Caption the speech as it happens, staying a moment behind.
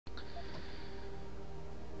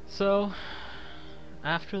So,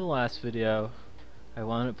 after the last video, I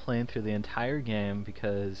wound up playing through the entire game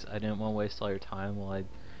because I didn't want to waste all your time while I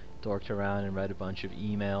dorked around and read a bunch of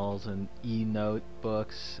emails and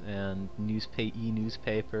e-notebooks and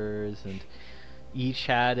e-newspapers and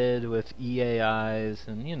e-chatted with EAIs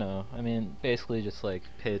and, you know, I mean, basically just like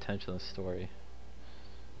pay attention to the story.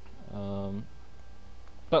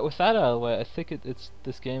 But with that out of the way, I think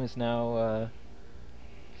this game is now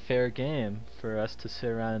fair game for us to sit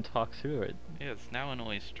around and talk through it. Yeah, it's now an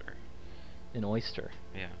oyster. An oyster?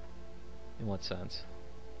 Yeah. In what sense?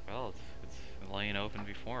 Well, it's laying open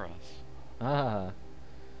before us. Ah.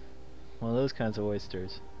 One of those kinds of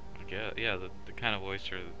oysters. Yeah, the kind of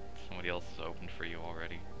oyster that somebody else has opened for you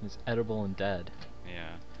already. It's edible and dead.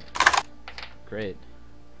 Yeah. Great.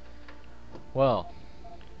 Well,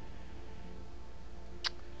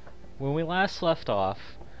 when we last left off,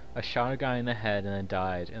 I shot a guy in the head and then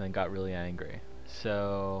died and then got really angry.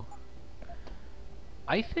 So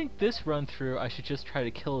I think this run through I should just try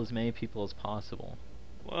to kill as many people as possible.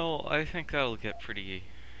 Well, I think that'll get pretty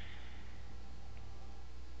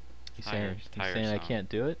You saying I can't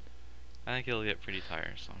do it? I think it'll get pretty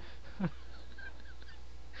tiresome.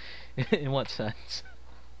 In what sense?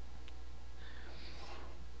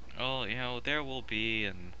 Well, you know, there will be,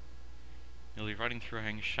 and you'll be running through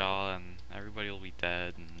Hangshaw, and everybody will be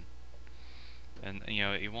dead, and you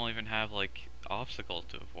know, you won't even have like obstacles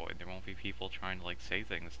to avoid. There won't be people trying to like say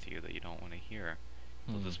things to you that you don't want to hear.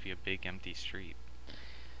 It'll just be a big empty street.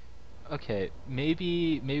 Okay,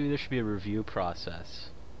 maybe there should be a review process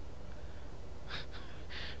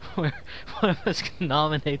where one of us can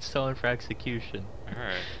nominate someone for execution.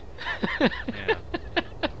 Alright. Yeah.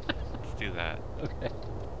 Let's do that. Okay.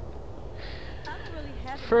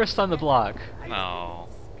 First on the block. No.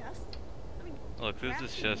 Look, this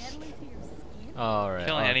is just... Alright.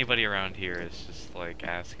 Killing anybody around here is just like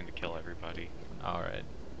asking to kill everybody. Alright.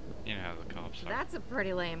 You know how the cops are. That's a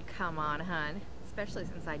pretty lame come on, hun. Especially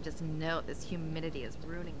since I just know this humidity is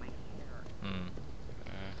ruining my hair.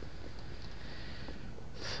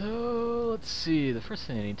 So, let's see. The first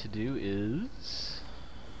thing I need to do is...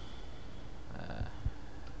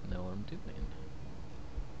 know what I'm doing.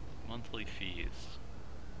 Monthly fees.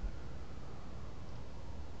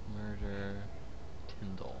 Murder...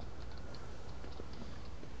 Tyndall.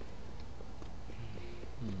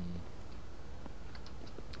 I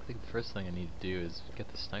think the first thing I need to do is get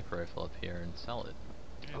the sniper rifle up here and sell it.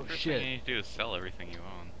 Yeah, oh the first shit. thing you need to do is sell everything you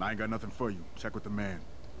own. I ain't got nothing for you. Check with the man.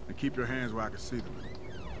 And keep your hands where I can see them.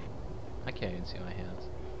 I can't even see my hands.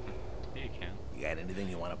 Yeah, you can. You got anything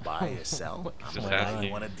you want to buy or sell? Just I'm asking.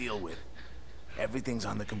 you want to deal with. Everything's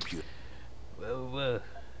on the computer. Whoa.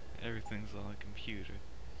 Everything's on the computer.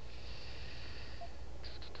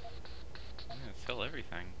 Yeah, sell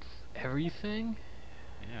everything. Everything?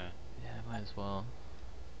 Yeah. Yeah, might as well.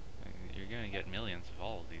 You're gonna get millions of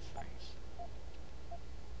all of these things.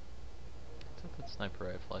 What's up with sniper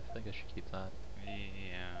rifle? I think I should keep that.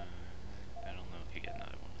 Yeah. I don't know if you get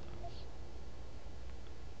another one of those.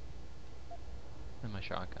 And my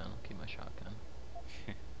shotgun. I'll keep my shotgun.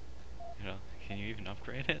 You know, can you even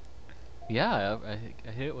upgrade it? Yeah, I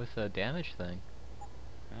hit it with a damage thing.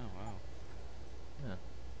 Oh, wow. Yeah.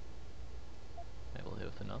 Maybe we'll hit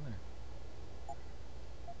with another.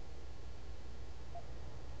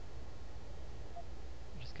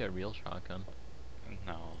 Just get a real shotgun.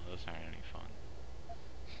 No, those aren't any fun.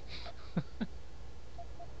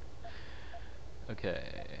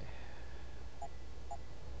 Okay.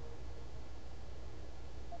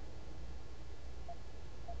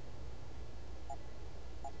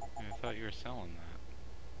 I thought you were selling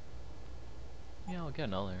that. Yeah, I'll get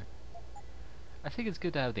another. I think it's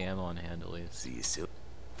good to have the ammo on hand at least. See you soon.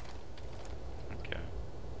 Okay.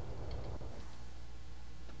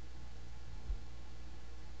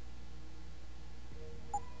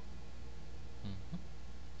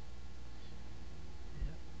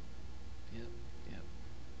 Yep.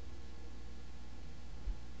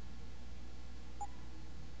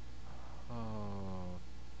 Oh.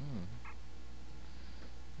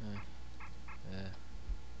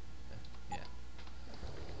 Yeah.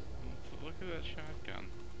 Look at that shotgun.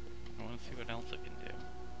 I want to see what else it can do.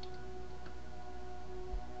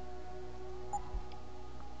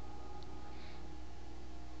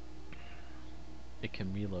 It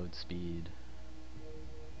can reload speed.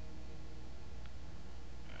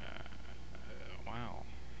 Wow.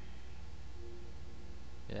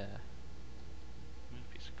 Yeah.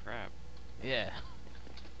 Piece of crap. Yeah.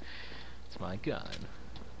 It's my gun.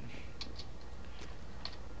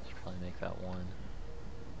 Should probably make that one.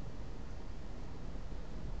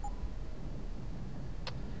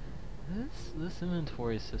 This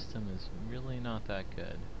inventory system is really not that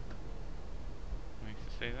good. What makes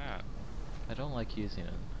you say that? I don't like using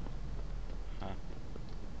it. Huh.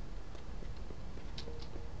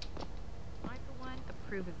 I, for one,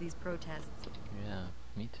 approve of these protests. Yeah,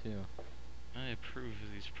 me too. I approve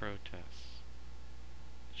of these protests.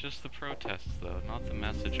 Just the protests, though, not the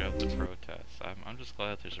message of the protests. I'm just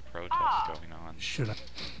glad there's a protest going on. Should I?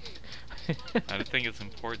 I think it's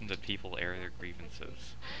important that people air their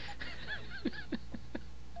grievances.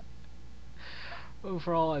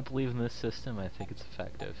 Overall, I believe in this system. I think it's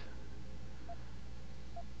effective.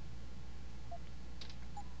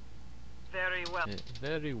 Very well.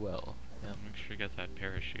 Very well. Yep. Make sure you get that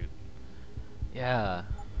parachute. Yeah.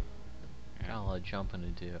 Yeah. Got a lot of jumping to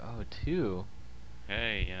do. Oh, 2.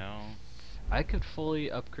 Hey, you know, I could fully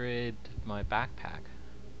upgrade my backpack.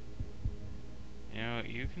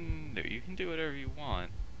 you can do whatever you want.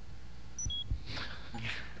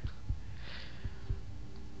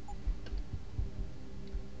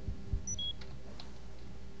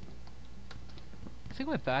 I think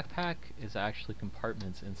my backpack is actually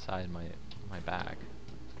compartments inside my bag.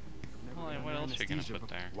 Well, and what else are you gonna put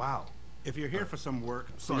there? Wow. If you're here for some work,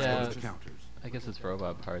 sorry, Yeah, those counters. I guess it's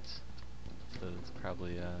robot parts, so it's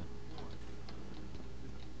probably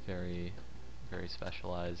very, very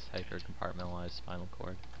specialized, hyper compartmentalized spinal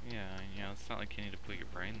cord. Yeah, it's not like you need to put your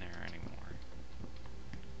brain there anymore.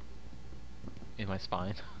 In my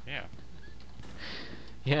spine. Yeah.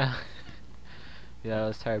 Yeah. Yeah, I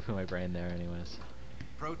was tired of putting my brain there anyways.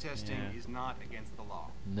 Protesting Yeah. is not against the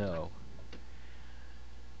law. No.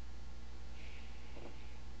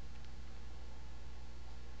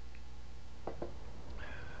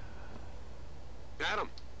 Adam,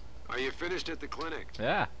 are you finished at the clinic?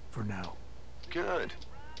 Yeah. For now. Good.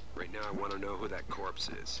 Right now I want to know who that corpse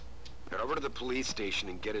is. Head over to the police station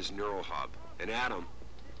and get his neural hub. And Adam,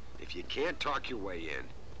 if you can't talk your way in,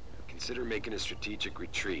 consider making a strategic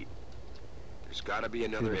retreat. There's got to be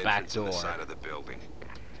another the back entrance on the door. side of the building.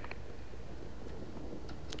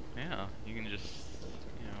 Yeah, you can just,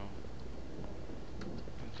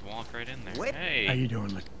 just walk right in there. What? How Hey, you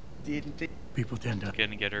doing? Didn't think. People tend to.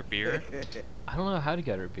 gonna get her beer? I don't know how to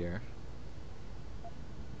get her beer.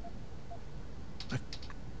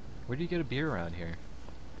 Where do you get a beer around here?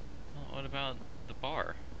 Well, what about the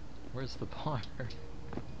bar? Where's the bar? There's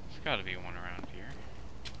gotta be one around here,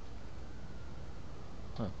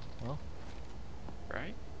 Huh. Well,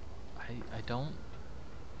 right? I don't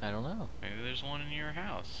know. Maybe there's one in your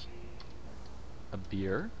house. A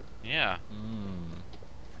beer? Yeah.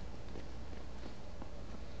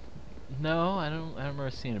 No, I don't remember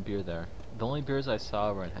seeing a beer there. The only beers I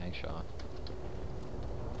saw were in Hangshaw.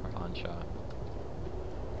 Or Hanshaw.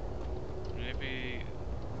 Maybe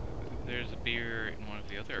there's a beer in one of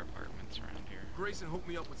the other apartments around here. Grayson hooked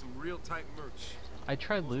me up with some real tight merch. I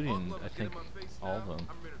tried looting, I think, all of them.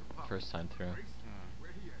 First time through.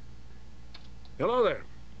 Hello there.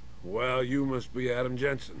 Well, you must be Adam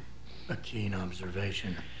Jensen. A keen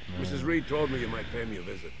observation. Mrs. Reed told me you might pay me a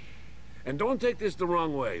visit. And don't take this the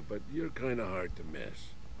wrong way, but you're kind of hard to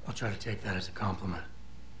miss. I'll try to take that as a compliment.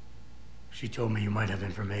 She told me you might have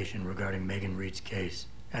information regarding Megan Reed's case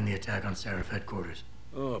and the attack on Seraph headquarters.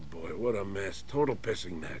 Oh boy, what a mess. Total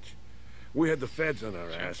pissing match. We had the feds on our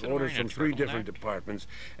ass, Jensen orders wearing a from 3 different turtleneck? departments,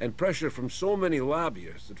 and pressure from so many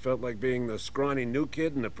lobbyists it felt like being the scrawny new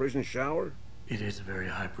kid in the prison shower. It is a very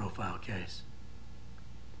high-profile case.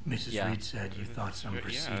 Mrs. Yeah. Reed said you thought some Yeah,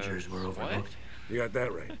 procedures were what? overlooked. You got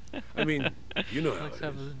that right. I mean, you know how Let's it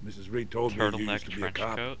have is. Mrs. Reed told me you Turtleneck used to be a trench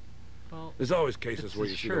cop. coat. Well, There's always cases it's where a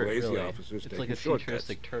you see shirt, the lazy really. officers It's taking like a shortcuts.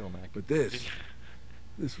 futuristic turtleneck. But this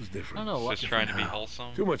was I different. don't know what. Just trying to be now.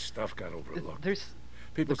 wholesome. Too much stuff got overlooked. There's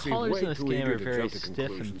People the seemed collars way in this too game eager are to very jump to stiff and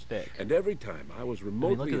conclusions, thick. and every time I was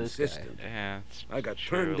remotely look at this guy. insistent, Yeah, it's I got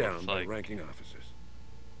true, turned it down looks by like- ranking officers.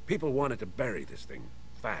 People wanted to bury this thing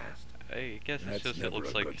fast. I guess it's That's just it never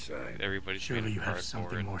looks a like good sign. everybody's made Surely of you have something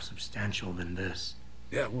cardboard. more substantial than this.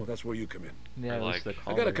 Yeah, well, that's where you come in. yeah, it was like- the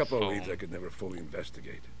I got a collars. couple of phone. leads I could never fully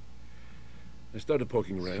investigate. I started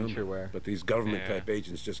poking around, Future wear. but these government-type Yeah.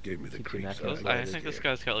 agents just gave me the Future creeps. necklace. so I didn't think this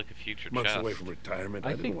care. guy's got like a future Months chest. away from retirement. I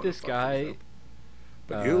didn't think wanna this fuck guy things up.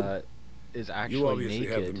 But you? is You actually obviously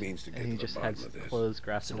naked, have the means to get and he to the just bottom has of this. clothes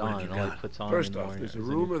grafted So what have on, you and all he got? puts on First in the off, morning there's a is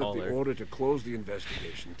new rumor that the collar. order to close the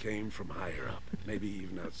investigation came from higher up, maybe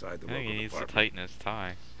even outside the I think local he needs to department. tighten his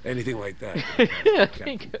tie. Anything like that. I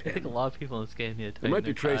think Captain a lot of people in this game need to There might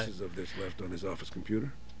tighten be their tie. traces of this left on his office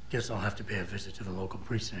computer. Guess I'll have to pay a visit to the local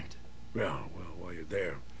precinct. Well, while you're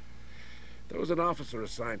there, there was an officer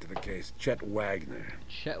assigned to the case, Chet Wagner.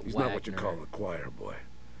 Chet He's Wagner. not what you call a choir boy.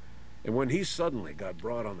 And when he suddenly got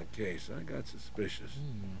brought on the case, I got suspicious.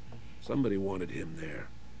 Somebody wanted him there.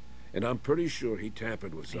 And I'm pretty sure he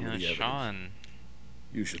tampered with some of the evidence. Sean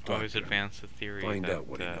You should talk always to him. advanced the theory Find that out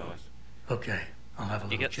what he knows. Okay, I'll have a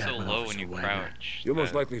you little get chat so with low Officer when you Wagner. crouch. You'll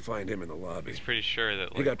most that likely find him in the lobby. He's pretty sure that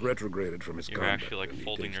He like got retrograded from his you're conduct, actually like and he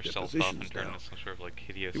folding takes yourself up and depositions turning now. into some sort of like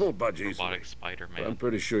hideous He won't budge easily, robotic but Spider-Man. I'm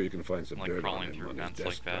pretty sure you can find some Like dirt on crawling him through on his vents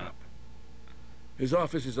like that. desktop. His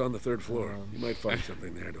office is on the 3rd floor. You might find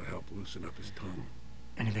something there to help loosen up his tongue.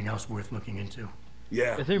 Anything else worth looking into?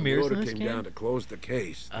 Yeah, Are there when mirrors the in order this came game? down to close the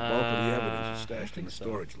case. The bulk of the evidence is I stashed in think the so.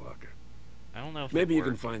 storage locker. I don't know if Maybe it you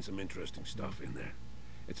can worked. find some interesting stuff in there.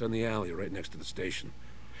 It's on the alley right next to the station.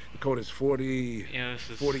 The code is 40... Yeah, this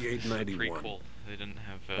is 4891. prequel. They didn't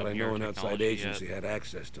have But I know mirror an outside technology agency yet. had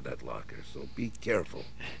access to that locker, so be careful.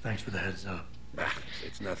 Thanks for the heads up. Ah,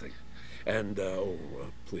 it's nothing. And,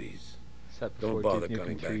 please, Except Don't before bother Duke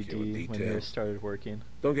coming Nukem back here with 3D when yours details. started working.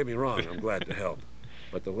 don't get me wrong, I'm glad to help.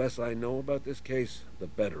 But the less I know about this case, the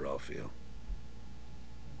better I'll feel.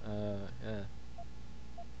 Yeah.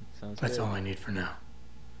 Sounds That's good. all I need for now.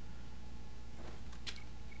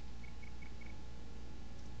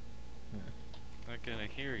 Not gonna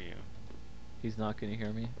hear you. He's not gonna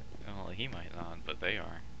hear me? Well, he might not, but they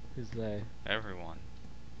are. Who's they? Everyone.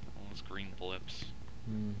 All those green blips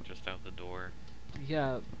Hmm. just out the door.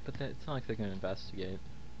 Yeah, but it's not like they're gonna investigate.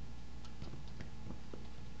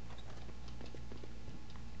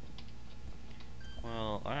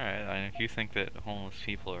 Well, alright, if you think that homeless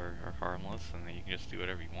people are harmless, then you can just do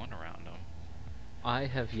whatever you want around them. I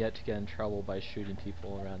have yet to get in trouble by shooting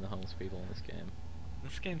people around the homeless people in this game.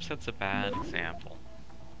 This game sets a bad example.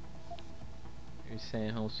 You're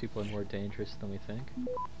saying homeless people are more dangerous than we think? I'm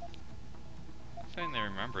saying they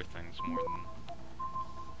remember things more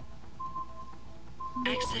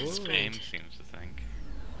than Access the game granted. seems to think.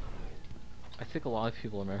 I think a lot of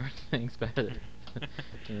people remember things better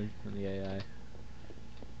than the AI.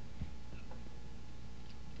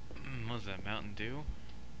 What was that, Mountain Dew?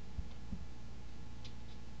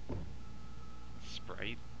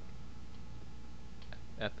 Sprite?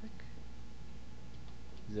 Epic?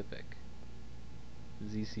 Zipic.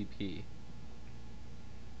 ZCP.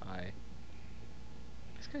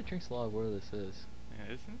 This guy drinks a lot of whatever this is.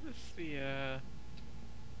 Yeah, isn't this the,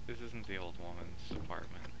 this isn't the old woman's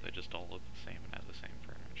apartment. They just all look the same and have the same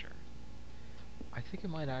furniture. I think it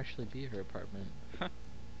might actually be her apartment.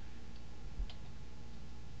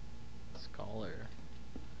 Scholar.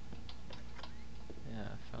 Yeah,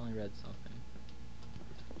 finally read something.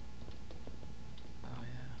 Oh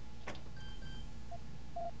yeah.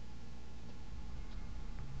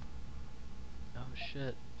 Oh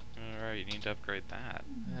shit. Alright, you need to upgrade that.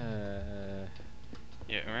 Uh,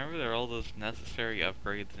 Yeah, remember there are all those necessary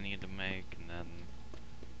upgrades you need to make, and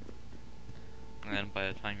then by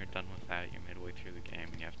the time you're done with that, you're midway through the game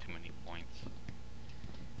and you have too many points.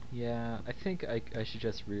 yeah, I think I should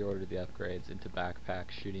just reorder the upgrades into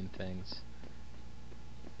backpack shooting things.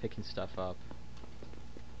 Picking stuff up.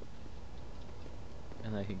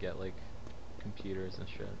 And I can get like computers and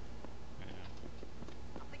shit.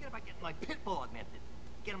 I'm thinking about getting my pit bull augmented.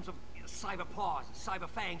 Get him some cyber paws and cyber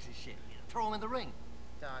fangs and shit. Throw him in the ring.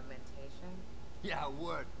 Dogmentation? Yeah,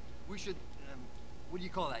 word. We should, what do you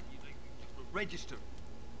call that? Register.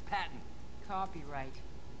 Patent. Copyright.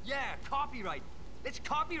 Yeah, copyright. Let's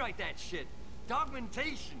copyright that shit.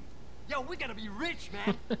 Dogmentation. Yo, we gotta be rich,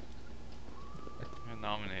 man. I'm gonna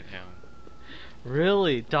nominate him.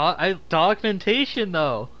 Really? Dogmentation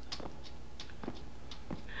though!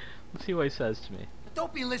 Let's see what he says to me.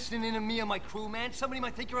 Don't be listening in to me and my crew, man. Somebody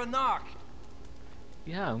might think you're a narc.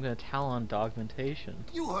 Yeah, I'm gonna tell on dogmentation.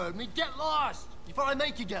 You heard me. Get lost. You thought I'd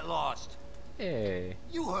make you get lost. Hey.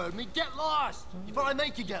 You heard me. Get lost. You thought I'd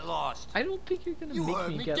make you get lost. I don't think you're gonna You make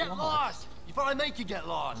heard me me. get Get lost. You thought I'd make you get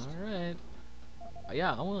lost. Alright.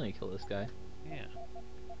 Yeah, I'm willing to kill this guy. Yeah.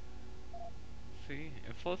 See,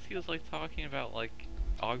 plus he was like talking about like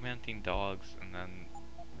augmenting dogs and then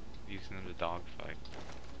using them to dogfight.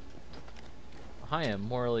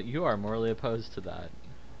 You are morally opposed to that.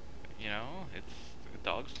 You know,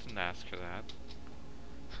 dogs didn't ask for that.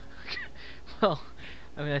 Well,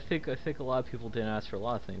 I mean, I think a lot of people didn't ask for a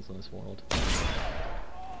lot of things in this world.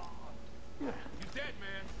 You dead,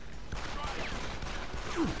 man.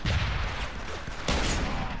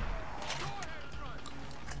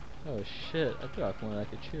 Oh shit, I dropped one I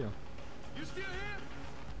could chew. You still here?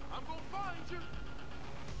 I'm gonna find you.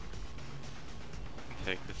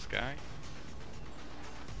 Take this guy.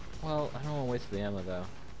 Well, I don't want to waste the ammo though.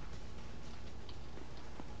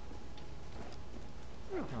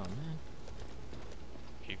 Oh man.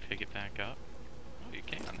 Can you pick it back up? Oh, you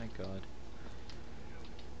can. Thank God.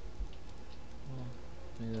 Well,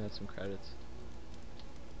 maybe that's some credits.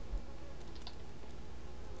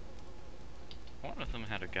 One of them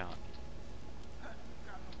had a gun.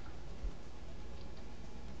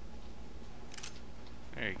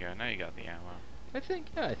 There you go, now you got the ammo. I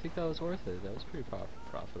think that was worth it. That was pretty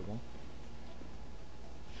profitable.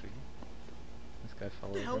 See? This guy fell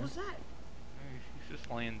over. What the hell was that? He's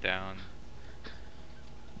just laying down.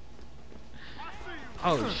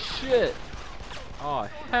 Oh shit! Oh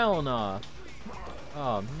hell no!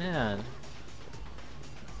 Oh man!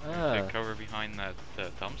 Take cover behind that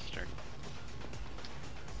dumpster.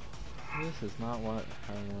 This is not what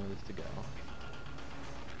I wanted this to go.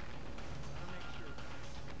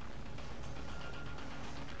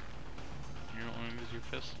 You don't want to use your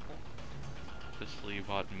pistol? Pistol you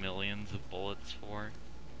bought millions of bullets for?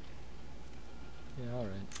 Yeah,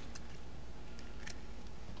 alright.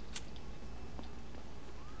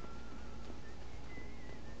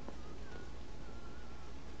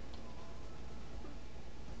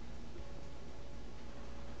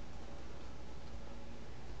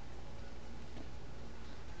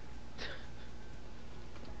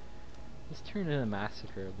 This turned into a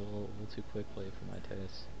massacre a little too quickly for my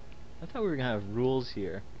taste. I thought we were gonna have rules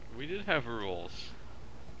here. We did have rules.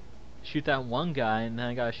 Shoot that one guy and then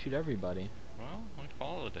I gotta shoot everybody. Well, we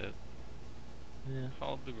followed it. Yeah.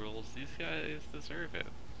 Followed the rules. These guys deserve it.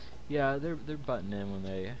 Yeah, they're butting in when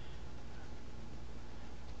they...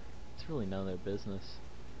 It's really none of their business.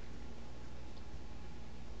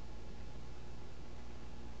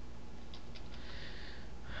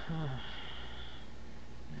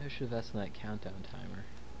 Maybe I should invest in that countdown timer.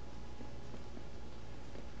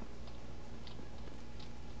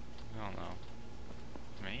 I don't know.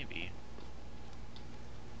 Maybe.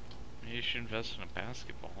 Maybe you should invest in a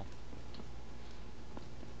basketball.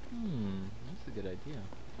 That's a good idea.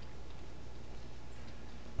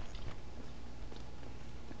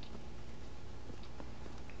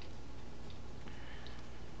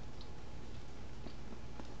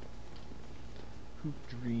 Hoop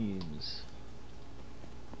dreams.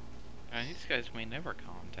 These guys may never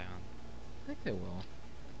calm down. I think they will.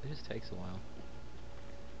 It just takes a while.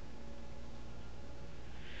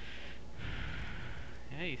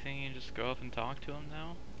 Yeah, you think you can just go up and talk to him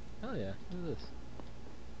now? Oh yeah, look at this.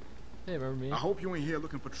 Hey, remember me? I hope you ain't here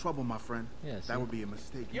looking for trouble, my friend. Yeah, see? That would be a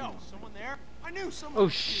mistake. you Yo, know. someone there? I knew someone. Oh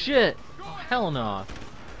shit! Oh, hell no!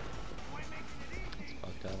 That's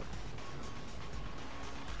fucked up.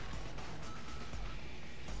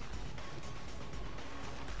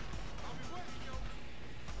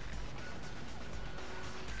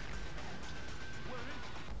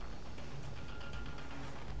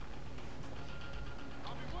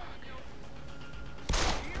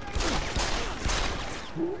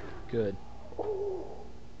 Good. Oh,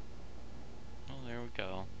 there we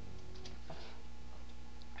go.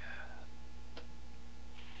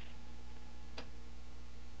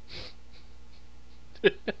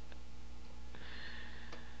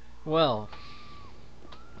 Well.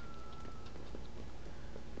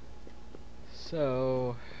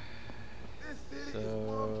 So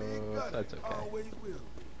that's okay.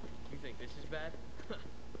 You think this is bad?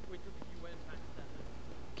 Wait till you went past that.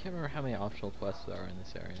 Can't remember how many optional quests there are in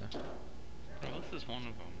this area. Well, this is one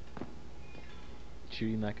of them.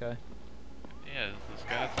 Shooting that guy? Yeah, this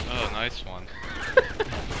guy. Oh, nice one.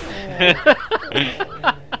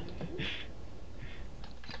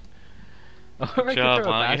 Good job,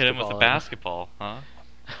 why don't you hit him with a basketball, huh?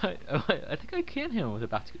 I think I can hit him with a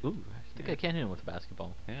basketball. Ooh, I think I can hit him with a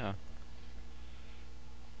basketball. Yeah.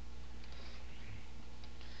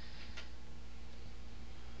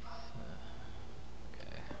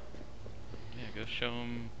 Okay. Yeah, go show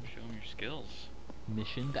him your skills.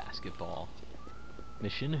 Mission basketball.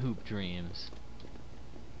 Mission hoop dreams.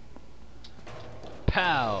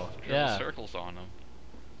 Pow! Draw Yeah. circles on him.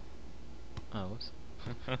 Oh, whoops.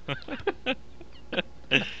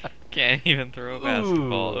 Can't even throw a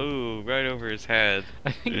basketball. Ooh, right over his head.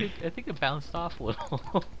 I think it bounced off a little.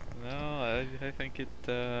 No, I think it.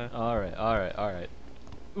 All right.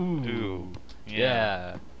 Ooh. Ooh.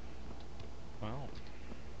 Yeah. Well.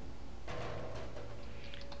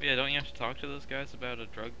 Yeah, don't you have to talk to those guys about a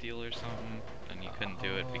drug deal or something? And you couldn't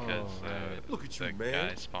do it because Look at the you, man.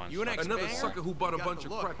 guy spawned. You an something. Another Banger? sucker who bought a You got bunch the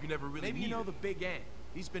of look. crap you never really Maybe you needed. know the Big Ant.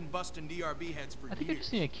 He's been busting DRB heads for I think I years.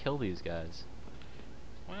 just need to kill these guys.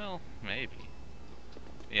 Well, maybe.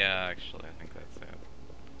 Yeah, actually, I think that's it.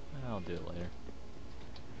 I'll do it later.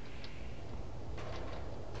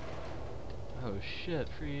 Oh shit,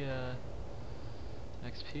 free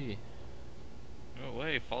XP. Oh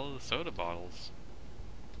wait, follow the soda bottles.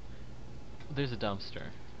 There's a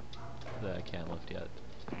dumpster that I can't lift yet.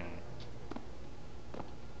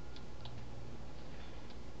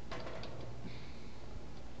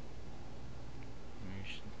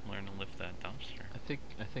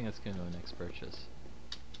 think it's gonna go next purchase.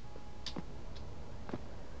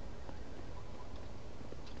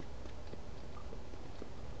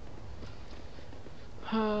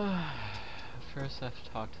 First I have to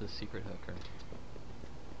talk to the secret hooker.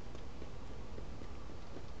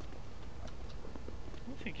 I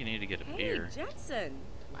don't think you need to get a Hey, beer. Jensen.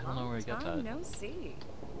 I don't know where he got Long that. time no see.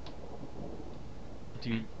 Do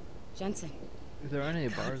you, Jensen, there aren't any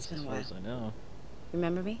God, bars it's as been a far as I know.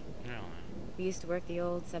 remember me? No. We used to work the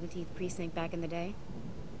old 17th precinct back in the day.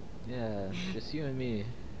 Yeah, just you and me.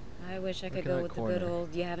 I wish I Look could at go that with the corner. good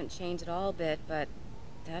old you haven't changed at all bit, but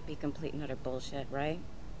that'd be complete and utter bullshit, right?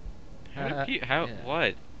 How Yeah.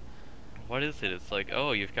 what? What is it? It's like,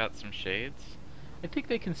 oh, you've got some shades? I think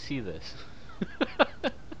they can see this.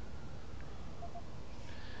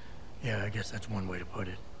 Yeah, I guess that's one way to put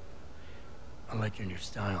it. I like your new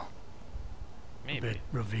style. A bit Maybe.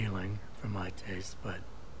 revealing for my taste, but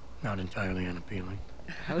not entirely unappealing.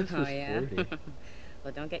 How is Oh, this yeah? 40?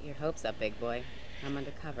 Well, don't get your hopes up, big boy. I'm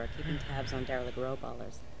undercover, keeping tabs on derelict row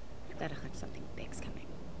ballers. I've got a hunch something big's coming.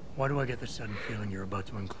 Why do I get the sudden feeling you're about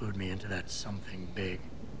to include me into that something big?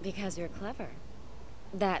 Because you're clever.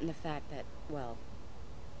 That and the fact that, well,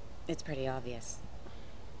 it's pretty obvious.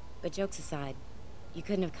 But jokes aside, you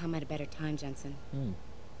couldn't have come at a better time, Jensen.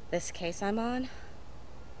 This case I'm on,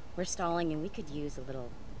 we're stalling and we could use a little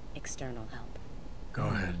external help. Go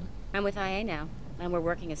ahead. I'm with IA now, and we're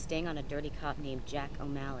working a sting on a dirty cop named Jack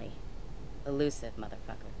O'Malley. Elusive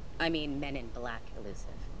motherfucker. I mean, Men in Black elusive.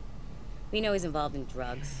 We know he's involved in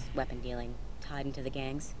drugs, weapon dealing, tied into the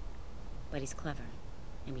gangs. But he's clever,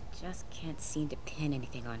 and we just can't seem to pin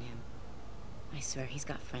anything on him. I swear he's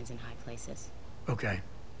got friends in high places. Okay,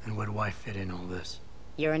 and where do I fit in all this?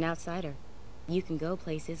 You're an outsider. You can go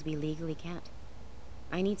places we legally can't.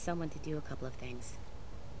 I need someone to do a couple of things.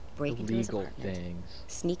 Break into his Illegal apartment, things.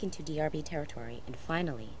 sneak into DRB territory, and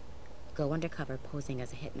finally, go undercover posing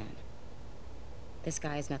as a hitman. This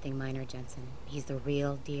guy is nothing minor, Jensen. He's the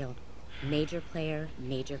real deal. Major player,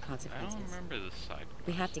 major I consequences. don't remember this side quest.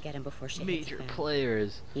 We have to get him before shit hits the Major fan.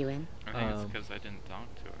 players. You in? I think it's because I didn't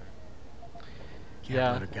talk to her. Can't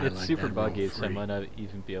Yeah, let a guy it's like super that roam buggy, so I free. might not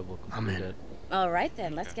even be able to I'm complete in. it. All right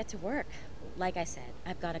then, let's get to work. Like I said,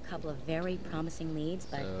 I've got a couple of very promising leads,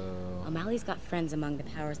 but So O'Malley's got friends among the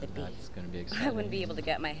powers that be. that's gonna be exciting. I wouldn't be able to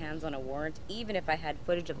get my hands on a warrant, even if I had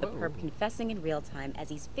footage of the perp Whoa. confessing in real time as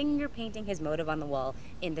he's finger painting his motive on the wall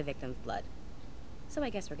in the victim's blood. So I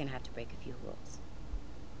guess we're gonna have to break a few rules.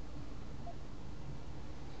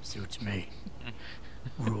 Suits me.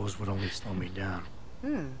 Rules would only slow me down.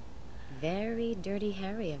 Very dirty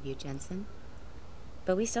Harry of you, Jensen.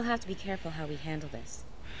 But we still have to be careful how we handle this.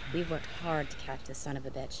 We've worked hard to catch this son of a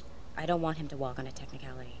bitch. I don't want him to walk on a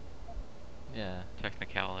technicality. Yeah.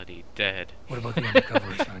 Technicality dead. What about the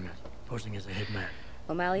undercover assignment? Posing as a hitman.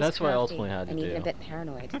 O'Malley's That's what I crafty ultimately had to and even do. a bit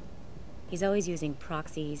paranoid. He's always using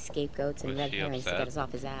proxies, scapegoats, and Was red she herrings to upset? get us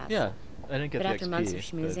off his ass. Yeah, I didn't get But the after XP, months of but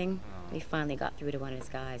schmoozing, we finally got through to one of his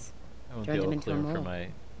guys. I won't be Turned him able to into clear a him for mole. my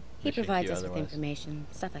He mission provides queue us with otherwise. information,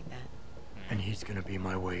 stuff like that. And he's gonna be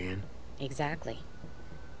my way in. Exactly.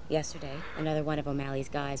 Yesterday, another one of O'Malley's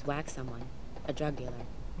guys whacked someone, a drug dealer.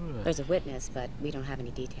 There's a witness, but we don't have any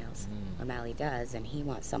details. O'Malley does, and he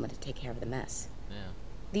wants someone to take care of the mess. Yeah.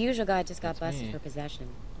 The usual guy just got That's busted me. for possession,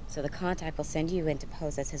 so the contact will send you in to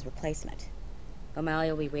pose as his replacement. O'Malley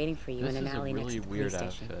will be waiting for you This in is an a alley next really to the weird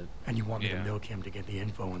police station. outfit. And you want me Yeah. to milk him to get the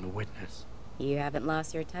info on the witness. You haven't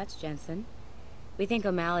lost your touch, Jensen. We think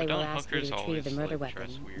O'Malley But will don't ask you to hookers retrieve the always, murder like, dress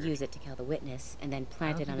weapon, weird? use it to kill the witness, and then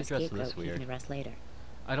plant don't it on a think they dress scapegoat this he can weird. arrest later.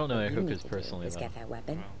 I don't know What any you need hookers to do personally is though. get that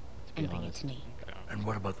weapon Well, To and be bring it honest. to me. And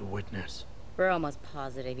what about the witness? We're almost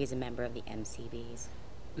positive he's a member of the MCBs.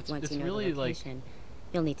 Once It's you know really the like location,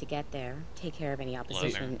 you'll need to get there, take care of any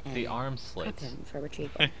opposition, and the arm prep slits. him for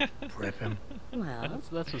retrieval. Prep him? Well,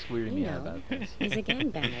 That's what's weirding you me out know, about this. he's a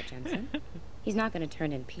gangbanger, Jensen. He's not going to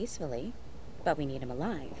turn in peacefully, but we need him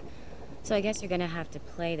alive. So I guess you're going to have to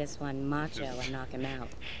play this one macho and knock him out.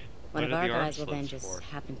 One of What are our the arm guys will then slits just for?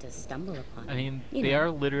 happen to stumble upon him. I mean, You they know, are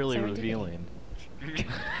literally serendipity. revealing.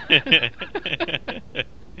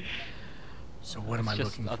 So what am It's I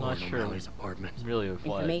just- looking I'm for not in sure O'Malley's apartment? Really of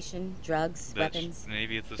what? Information, drugs, weapons.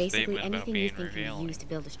 Maybe it's a Basically statement about anything you being think can be revealing. used to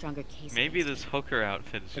build a stronger case. Maybe against this him. hooker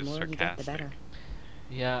outfit is The just more you get, the sarcastic. better.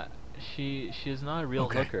 Yeah, she is not a real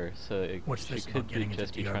Okay. hooker, so What's she this could about be getting into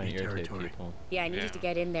just be trying to DRB irritate territory? people. Yeah, I need you Yeah. to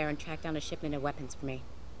get in there and track down a shipment of weapons for me.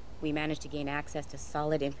 We managed to gain access to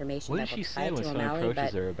solid information What that did she will say tie it when to someone O'Malley,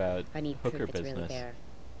 approaches but her about I need hooker proof it's really business? there.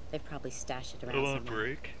 They've probably stashed it around Go on somewhere.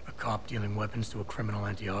 break. A cop dealing weapons to a criminal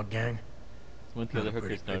anti-aug gang? Wouldn't the Not other a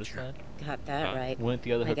pretty hookers notice picture. that? Got that right. Wouldn't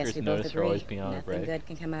the other I guess hookers we both notice they're always agree. being on a Nothing break? good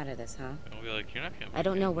can come out of this, huh? And we'll be like, you're not gonna I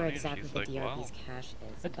don't know make where any money. And exactly she's the like, DRB's well, cache is,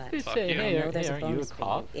 I think but they fuck say, you. I hey, know there's a aren't you a bonus for you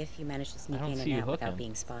cop? if you manage to sneak don't in see and you out without hooking.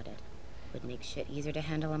 being spotted. Would make shit easier to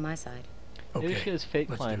handle on my side. Maybe Okay, she has fake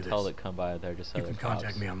let's do clientele this. that come by there just so You they're can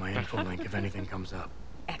contact cops. me on my info link if anything comes up.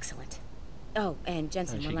 Excellent. Oh, and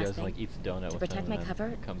Jensen, And she one goes last and thing. like eats a donut To with protect him my and cover,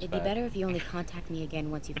 then comes it'd back. be better if you only contact me again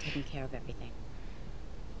once you've taken care of everything.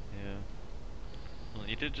 Yeah. Well,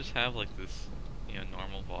 you did just have like this, you know,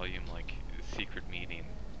 normal volume like secret meeting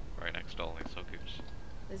right next to all these hookers.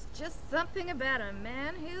 There's just something about a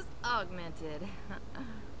man who's augmented.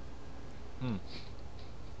 Hmm.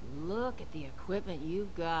 Look at the equipment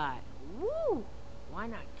you've got. Woo! Why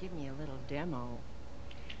not give me a little demo?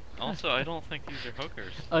 Also, I don't think these are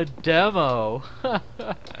hookers. A demo!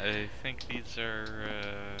 I think these are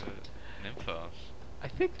nymphos. I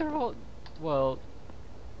think they're all, well,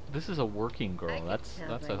 this is a working I girl. can That's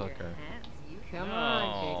tell a by your hooker. hands you Come No,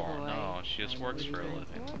 on, big boy. no, she just I know works for a you're living.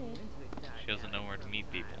 important. She doesn't know where to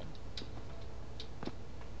meet people.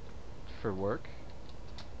 For work?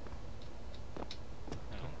 No.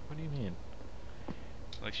 What do you mean?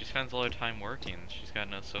 Like, she spends all her time working. She's got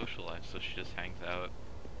no social life, so she just hangs out.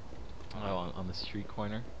 Oh, on the street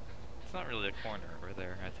corner? It's not really a corner over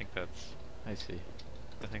there. I think that's actually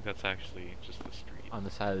just the street. On the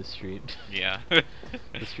side of the street. Yeah.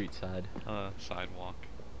 The street side. Sidewalk.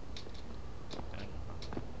 Yeah.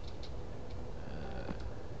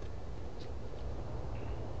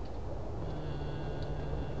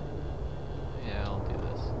 Yeah, I'll do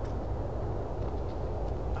this.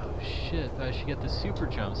 Oh shit, I should get the super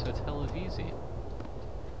jump so it's hell of easy.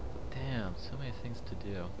 Damn, so many things to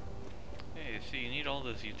do. Hey, see, you need all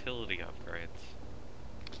those utility upgrades.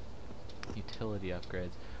 Utility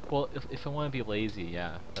upgrades. Well, if I want to be lazy,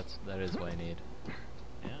 yeah, that is what I need.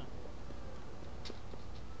 Yeah.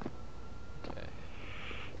 Okay.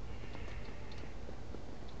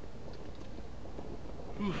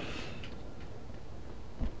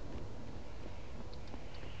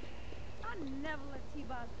 I never let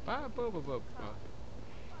T-Boz.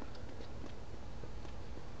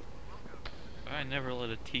 I never let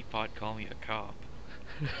a teapot call me a cop.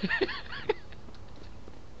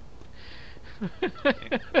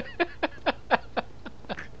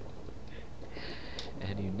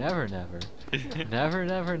 And you never, never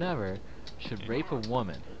should rape a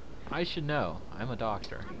woman. I should know. I'm a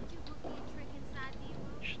doctor. You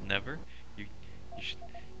should never. You should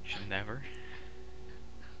never.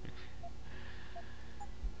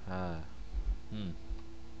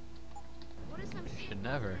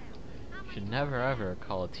 Should never ever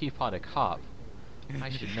call a teapot a cop. I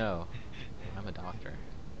should know. I'm a doctor.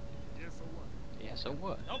 Yeah, so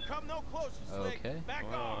what? Don't come no closer, Slick. Okay. Back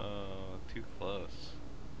off. Whoa, too close.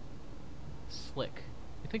 Slick.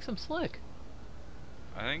 He thinks I'm slick.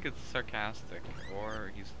 I think it's sarcastic,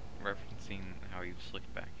 or he's referencing how you've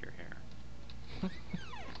slicked back your hair.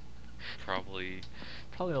 Probably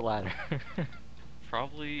the latter.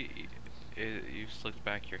 Probably you've slicked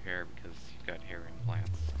back your hair because you've got hair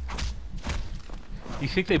implants. You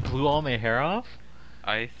think they blew all my hair off?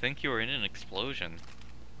 I think you were in an explosion.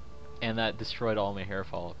 And that destroyed all my hair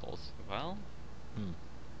follicles. Well,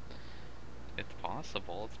 it's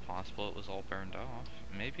possible. It's possible it was all burned off.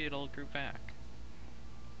 Maybe it all grew back.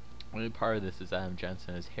 Only part of this is Adam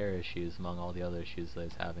Jensen has hair issues among all the other issues that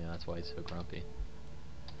he's having, and that's why he's so grumpy.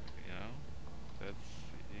 You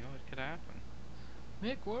know, it could happen.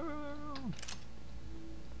 Mick World!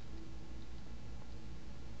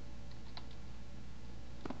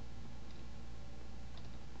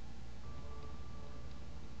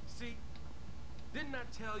 See, didn't I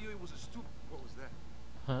tell you it was a stupid? What was that?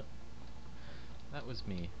 Huh. That was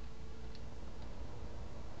me.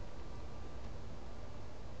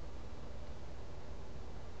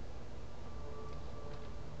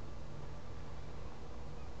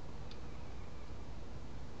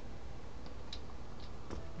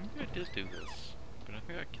 Maybe I did do this, but I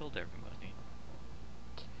think I killed everybody.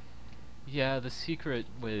 Yeah, the secret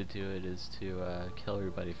way to do it is to kill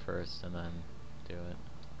everybody first and then do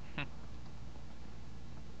it.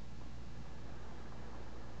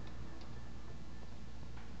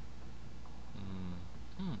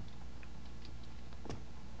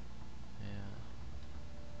 Yeah.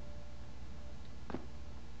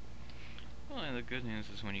 Well, and the good news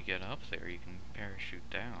is when you get up there, you can parachute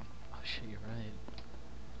down. Oh shit, you're right.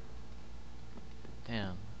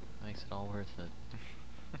 Damn, makes it all worth it.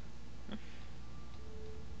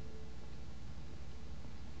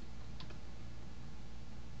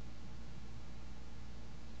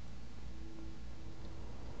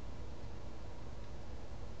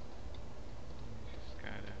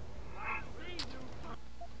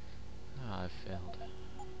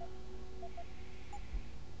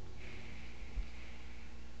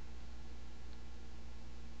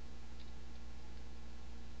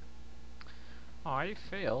 I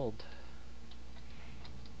failed.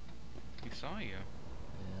 He saw you.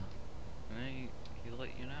 Yeah. And then he let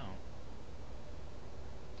you know.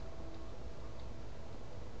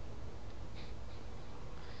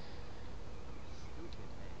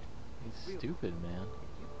 He's stupid, man.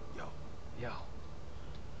 Yo. Yo.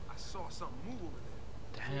 I saw something move over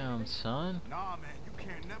there. Damn, son. Nah, man, you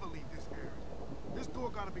can't never leave this area. This door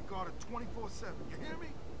gotta be guarded 24/7. You hear me?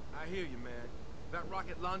 I hear you, man. That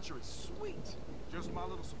rocket launcher is sweet. Just my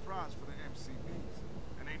little surprise for the MCBs.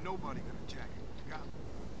 And ain't nobody gonna jack it. You got me?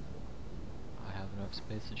 I have enough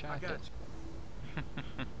space to jack I got it. you.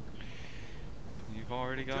 You've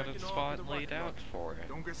already got a Jacking off spot with the laid rocket out launcher. for it.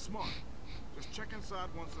 Don't get smart. Just check inside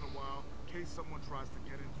once in a while in case someone tries to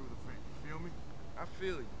get in through the vent. You feel me? I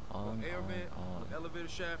feel you. On, The air vent, on. the elevator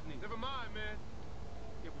shaft, never mind, man.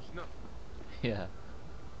 It was nothing. Yeah.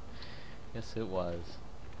 Yes, it was.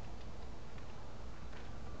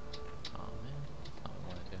 Oh man, that's not what I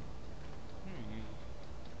want to do.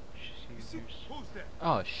 Who's that?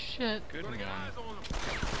 Oh shit. Good one.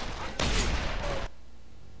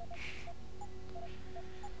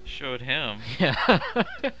 Showed him. Yeah.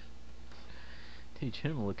 Teach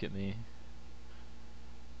him to look at me.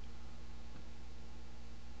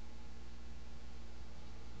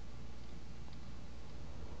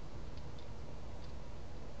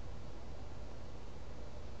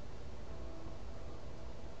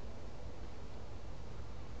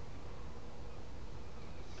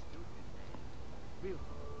 Real.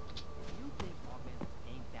 If you think augments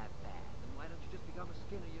ain't that bad, then why don't you just become a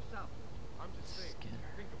Skinner yourself? I'm just saying. Skinner.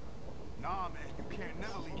 Think about it. Nah, man, you can't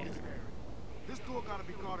never leave this area. This door gotta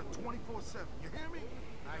be guarded 24/7. You hear me?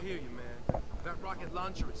 I hear you, man. That rocket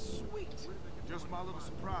launcher is sweet. Just my little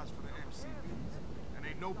surprise for the MCBs. And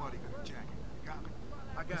ain't nobody gonna jack it. You got me?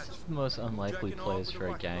 I got This you. is the most unlikely Jacking off place with for the a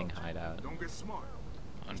rocket gang launcher. hideout. Don't get smart.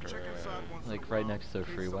 Under, Check inside once in like a right while next to the in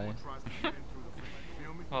case freeway. someone tries to get in through the vent. You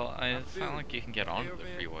feel me? well, it's feel not you. like you can get onto Air the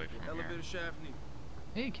vent, freeway the from elevator here. shaft,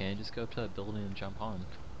 Hey, you can just go up to that building and jump on.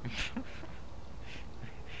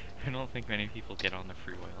 I don't think many people get on the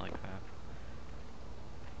freeway like that.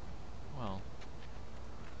 Well,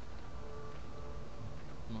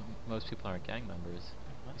 most people aren't gang members.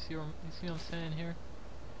 You see what I'm saying here?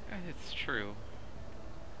 It's true.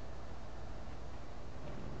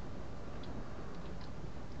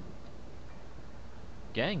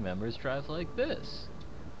 Gang members drive like this.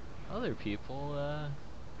 Other people,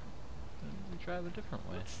 they drive a different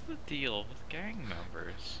way. What's the deal with gang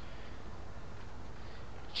members?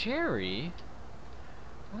 Jerry?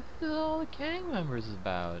 What is all the gang members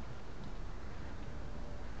about?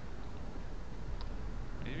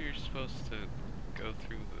 Maybe you're supposed to go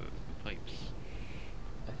through the pipes.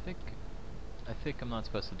 I think I'm not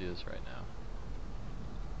supposed to do this right now.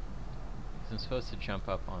 'Cause I'm supposed to jump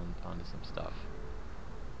up onto some stuff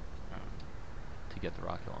to get the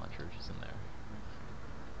rocket launcher, which is in there.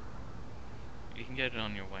 You can get it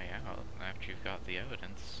on your way out after you've got the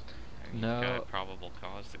evidence. And No. You've got probable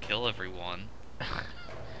cause to kill everyone.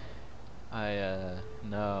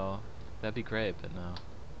 No. That'd be great, but no.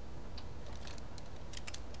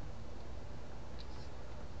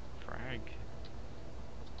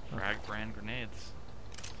 Frag brand grenades.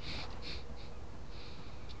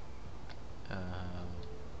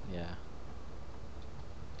 Yeah.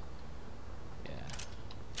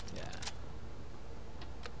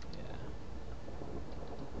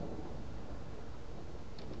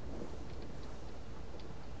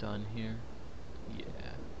 Done here? Yeah.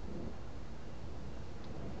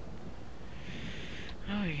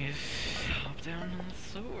 Oh, you just hop down in the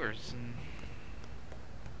sewers and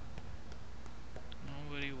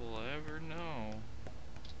nobody will ever know.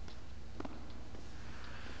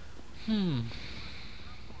 Oh,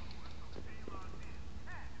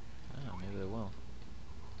 maybe they will.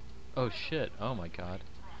 Oh shit, oh my god.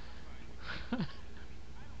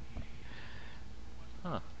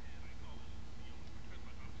 Huh.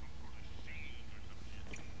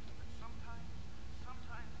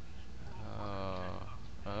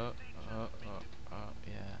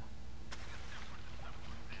 Yeah.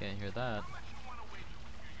 Can't hear that.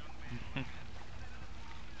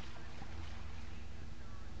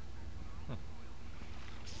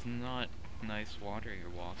 It's not nice water you're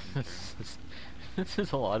walking through. This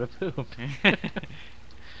is a lot of poop. That's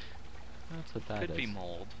what that is. Could be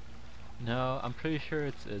mold. No, I'm pretty sure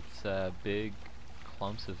it's big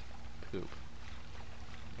clumps of poop.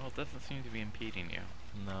 Well, it doesn't seem to be impeding you.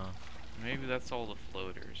 No. Maybe that's all the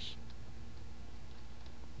floaters.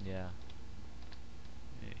 Yeah.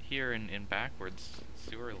 Here in backwards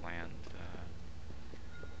sewer land,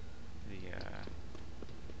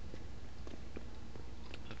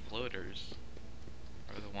 the floaters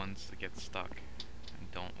are the ones that get stuck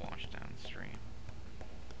and don't wash downstream.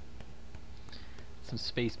 Some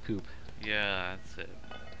space poop. Yeah, that's it.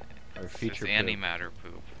 Or It's future poop. antimatter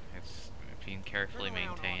poop. It's being carefully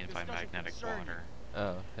maintained by magnetic water.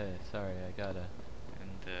 Oh, hey, sorry, I gotta.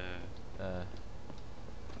 And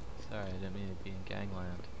Sorry, I didn't mean to be in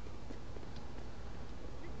gangland.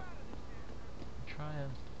 I'm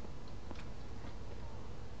trying.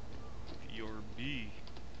 your B.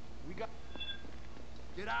 We got.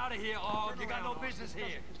 Get out of here, Og. You got no business here.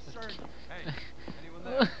 Hey, anyone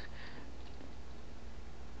there?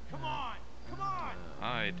 Come on, come on.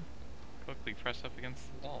 Hide. Quickly press up against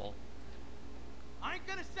the wall. I ain't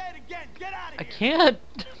gonna say it again. Get out of I here. can't!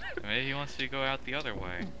 Maybe he wants you to go out the other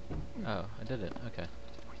way. Oh, I did it. Okay.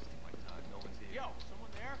 Yo, someone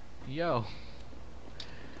there? Yo.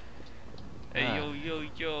 Hey,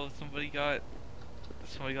 yo, somebody got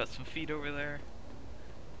some feet over there.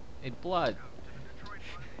 Hey, blood.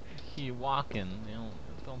 He walking. You know,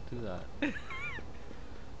 don't do that.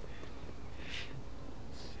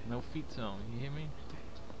 No feet zone. You hear me?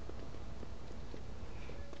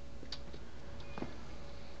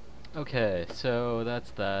 Okay, so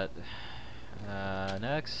that's that.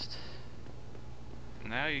 Next.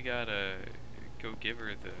 Now you gotta go give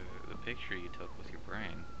her the picture you took with your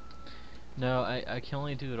brain. No, I can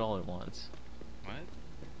only do it all at once. What?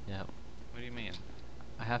 Yep. What do you mean?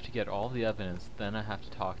 I have to get all the evidence, then I have to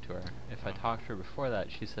talk to her. If I talk to her before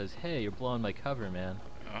that, she says, "Hey, you're blowing my cover, man.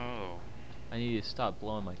 Oh. I need you to stop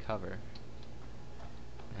blowing my cover."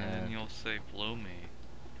 And then you'll say, "Blow me."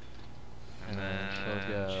 And then she'll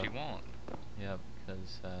go. She won't. Yep,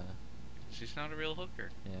 because she's not a real hooker.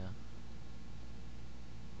 Yeah.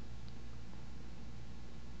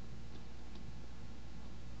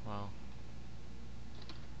 Wow.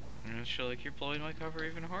 And she'll like, "You're blowing my cover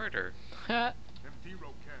even harder." Them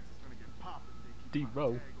D-Row cats is gonna get popped if they keep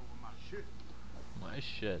D-Row. my tag over my shit. My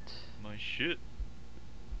shit. My shit.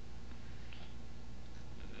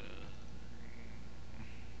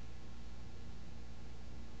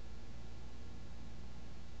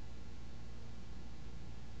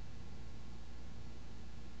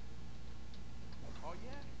 Oh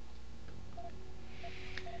yeah?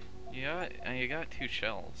 Yeah, and you got 2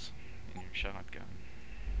 shells in your shotgun.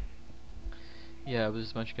 Yeah, it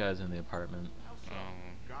was a bunch of guys in the apartment.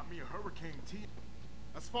 Got me a hurricane T.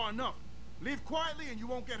 That's far enough. Leave quietly and you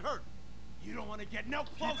won't get hurt. You don't want to get no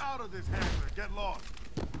closer. Keep out of this, Hagler. Get lost.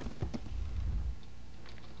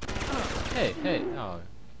 Hey, hey, oh.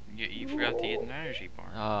 You forgot to eat an energy bar.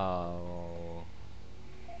 Oh.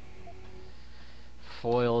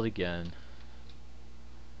 Foiled again.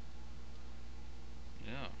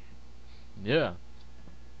 Yeah. Yeah.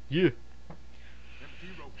 Yeah. Them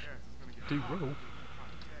D-Row cats is gonna get D-Row. popped. Trying to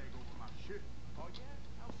tag over my shit. Oh yeah?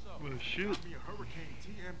 How so? Well, shit. Got me a hurricane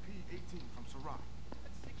TMP 18 from Sarat.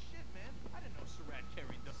 That's sick shit, man. I didn't know Sarat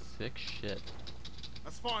carried those. Sick shit.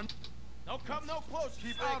 That's far. No come no close.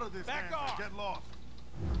 Keep Snake. out of this, Back man. off. Get lost.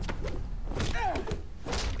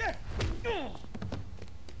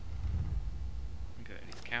 Look at that,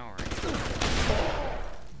 he's cowering.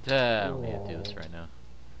 I don't need to do this right now.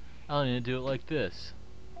 I don't need to do it like this.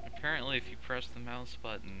 Apparently, if you press the mouse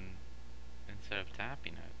button instead of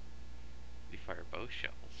tapping it, you fire both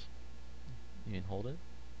shells. You can hold it?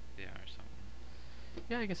 Yeah, or something.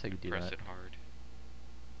 Yeah, I guess I could do Press that. it hard.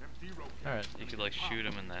 Them D-Row cats Alright. is You gonna could get like shoot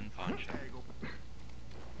him popped. and then punch him. Tag over.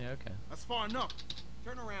 Yeah, okay. That's far enough.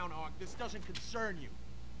 Turn around, Og. This doesn't concern you.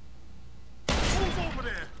 Who's over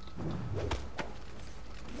there?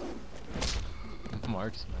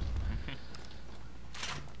 Marksman.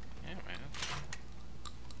 Yeah, man.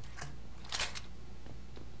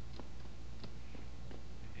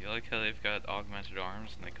 You like how they've got augmented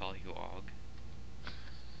arms and they call you Og?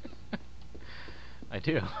 I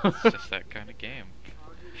do. It's just that kind of game.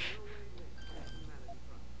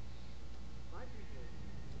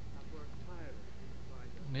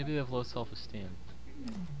 Maybe they have low self-esteem.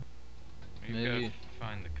 You Maybe. gotta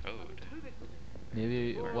find the code.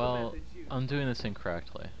 Maybe, well, I'm doing this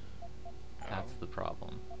incorrectly. That's the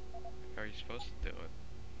problem. How are you supposed to do it?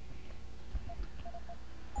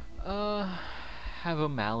 Have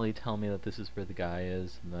O'Malley tell me that this is where the guy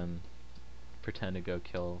is, and then pretend to go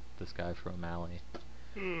kill this guy for O'Malley.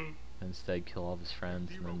 Instead, kill all of his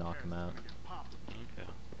friends and then knock him out. Okay.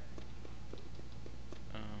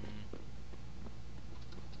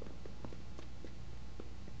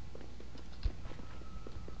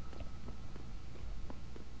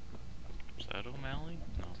 Is that O'Malley?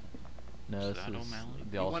 No. No, Is this that is O'Malley?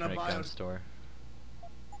 the You wanna alternate buy gun a- store.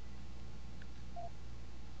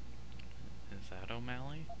 Is that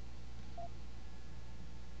O'Malley?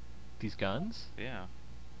 These guns? Yeah.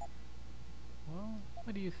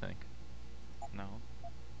 What do you think? No.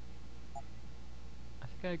 I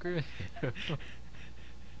think I agree with you.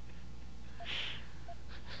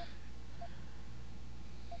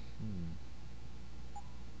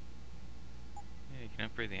 Yeah, you can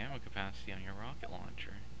upgrade the ammo capacity on your rocket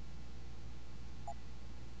launcher.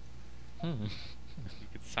 You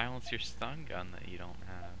could silence your stun gun that you don't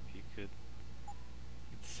have. You could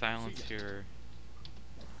silence your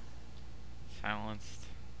silenced.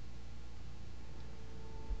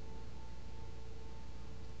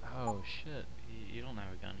 Oh shit. You don't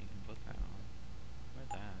have a gun, you can put that on. Wear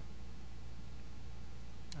that.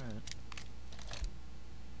 Alright.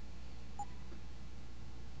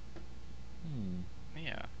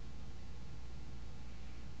 Yeah.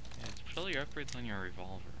 Yeah, just put all your upgrades on your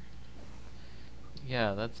revolver.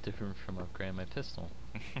 Yeah, that's different from upgrading my pistol.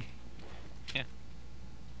 Yeah.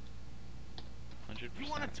 100%. You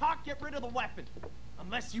want to talk? Get rid of the weapon.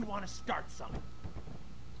 Unless you want to start something.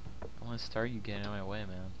 I want to start you getting out of my way,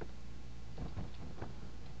 man.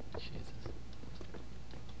 Jesus.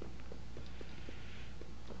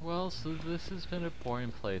 Well, so this has been a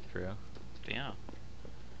boring playthrough. Yeah.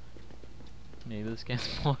 Maybe this game's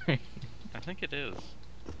boring. I think it is.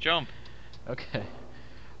 Jump! Okay.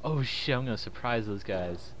 Oh shit, I'm gonna surprise those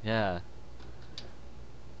guys. Yeah.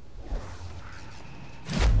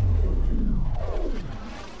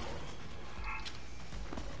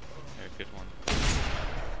 Very good one.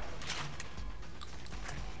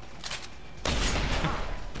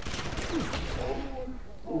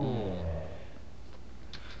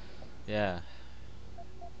 Yeah.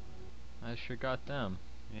 I sure got them.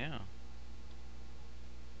 Yeah.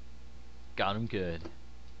 Got them good.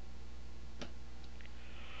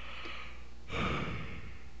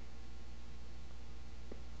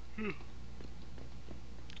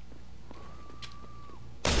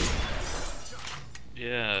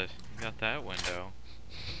 Yeah, you got that window.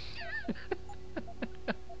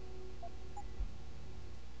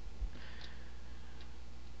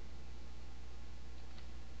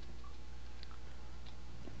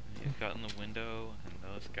 You've gotten the window and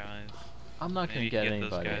those guys. I'm not gonna Maybe get you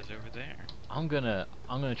anybody. Those guys over there. I'm gonna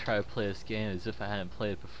try to play this game as if I hadn't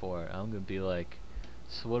played it before. I'm gonna be like,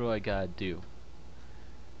 so what do I gotta do?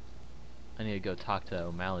 I need to go talk to that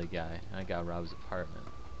O'Malley guy, and I gotta rob his apartment.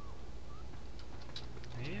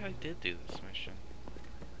 Maybe I did do this mission.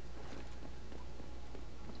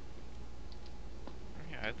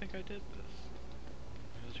 Yeah, I think I did this.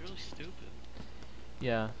 It was really stupid.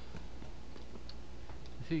 Yeah.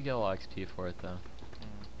 I think you get a lot of XP for it though.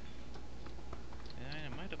 Yeah,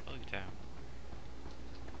 it might have bugged out.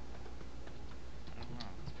 I don't know.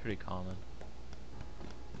 It's pretty common.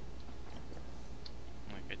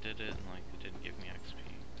 Like I did it and like it didn't give me XP.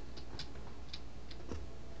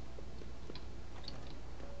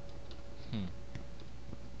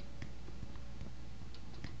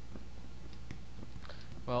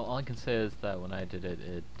 Well, all I can say is that when I did it,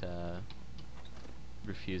 it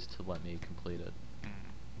refused to let me complete it.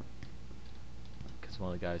 Because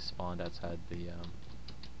one of the guys spawned outside the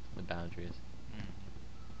boundaries.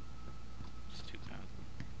 It's too bad.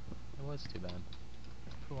 It was too bad.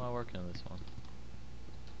 Put a lot of work into this one.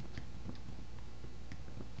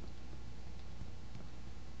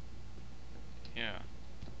 Yeah.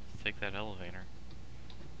 Let's take that elevator.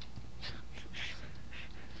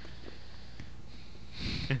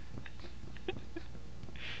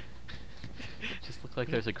 Just look like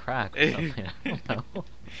there's a crack or something. I don't know.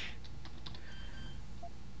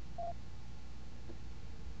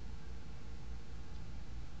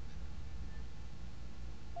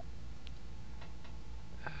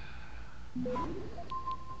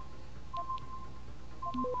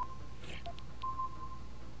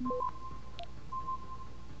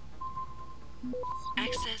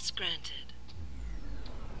 Access granted.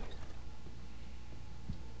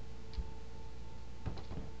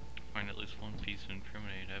 Find at least one piece of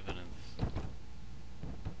incriminating evidence.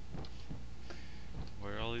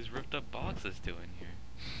 What are all these ripped up boxes doing here?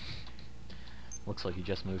 Looks like he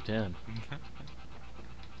just moved in.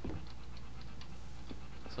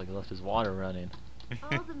 Looks like he left his water running.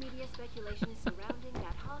 All the media speculation is surrounding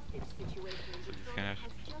that hostage situation. So he's gonna have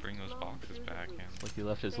to bring those boxes back in. Looks like he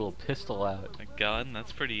left his little pistol out. A gun?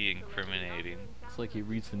 That's pretty incriminating. It's like he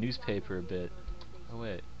reads the newspaper a bit. Oh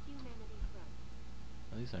wait.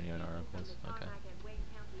 Oh, these aren't even articles. Okay.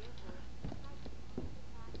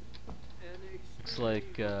 Looks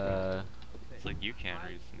like It's like you can't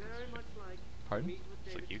read the newspaper. Pardon?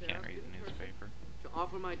 It's like you can't read the newspaper. To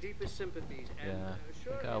offer my deepest sympathies and yeah.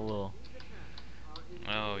 I got a little.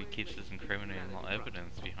 Oh, he keeps his incriminating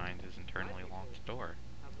evidence behind his internally locked door.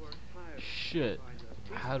 Shit.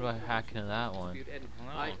 How do I hack into that one?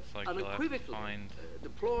 Well, looks like you'll have to find...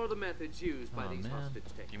 deplore the methods used by Oh, these man. hostage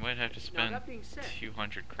takers. You might have to Now, spend that being said,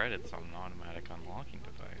 200 credits on an automatic unlocking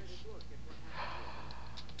device.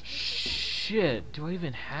 Shit, do I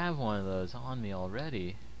even have one of those on me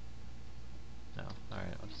already? No,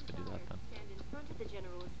 alright, I'll just go do that then.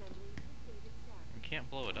 You can't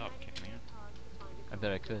blow it up, can you? I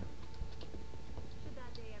bet I could.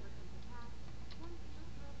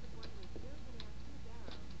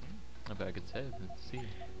 I bet I could save and see.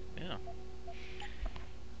 Yeah.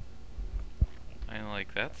 And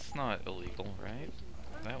like, that's not illegal, right?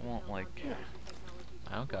 That won't like...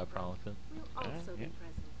 I don't got a problem with it. Yeah.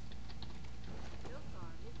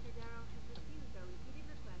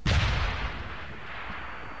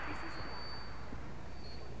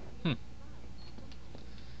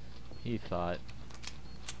 He thought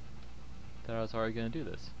that I was already gonna do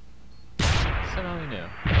this. Somehow he knew.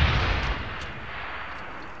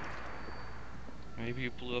 Maybe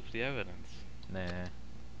you blew up the evidence. Nah.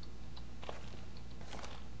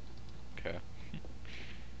 Okay.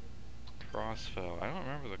 Crossbow. I don't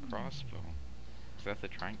remember the crossbow. Is that the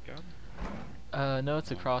trank gun? No,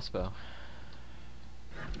 it's a crossbow.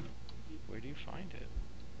 Where do you find it?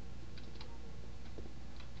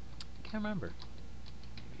 Can't remember.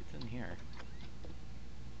 Maybe it's in here.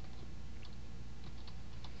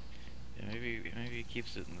 Yeah, maybe he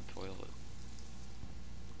keeps it in the toilet.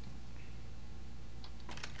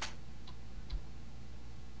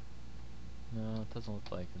 No, it doesn't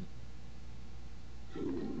look like it.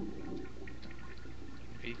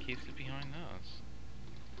 Maybe he keeps it behind those.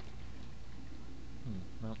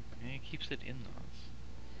 No. Maybe he keeps it in those.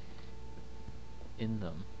 In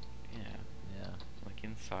them. Yeah. Yeah. Like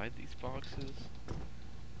inside these boxes.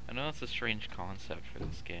 I know it's a strange concept for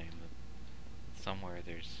this game, that somewhere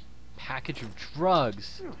there's... Package of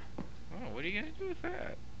drugs! Oh, what are you gonna do with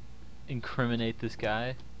that? Incriminate this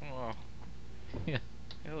guy. Oh. Yeah.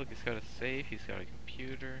 Hey, look, he's got a safe, he's got a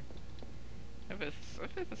computer. I bet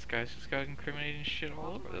this guy's just got incriminating shit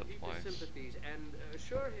all over the place.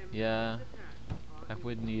 Yeah. I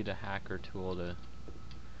would need a hacker tool to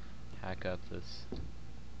hack up this.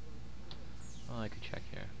 Well, I could check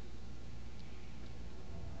here.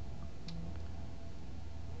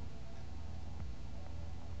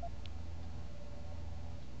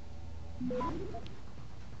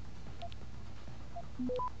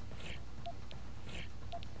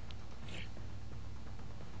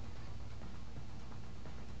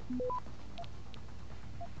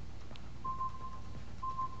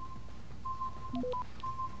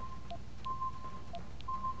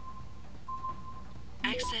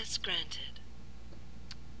 Access granted.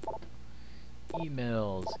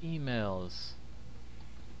 Emails.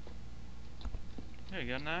 Yeah, you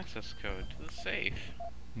got an access code to the safe.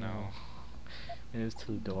 No. It was to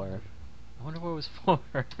the door. I wonder what it was for.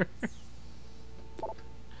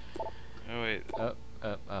 Oh wait.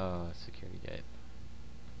 Oh, security gate.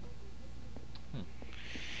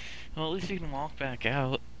 Well, at least you can walk back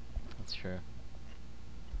out. That's true.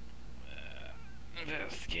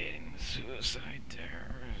 Investigating the suicide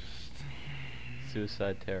terrorist.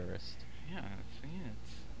 Suicide terrorist. Yeah, it's...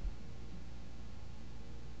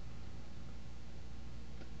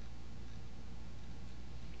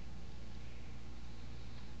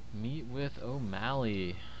 Meet with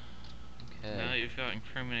O'Malley. Okay. Now you've got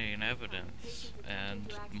incriminating evidence,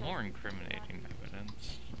 and more incriminating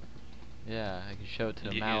evidence. Yeah, I can show it to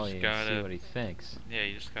O'Malley and see what he thinks. Yeah,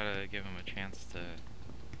 you just gotta give him a chance to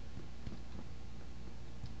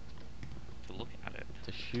look at it.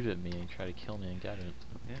 To shoot at me and try to kill me and get it.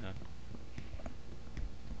 Yeah.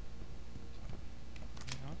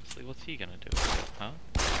 Honestly, what's he gonna do with it, huh?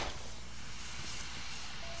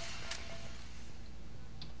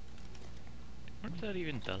 I wonder if that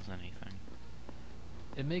even does anything.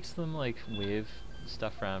 It makes them like wave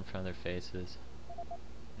stuff around in front of their faces.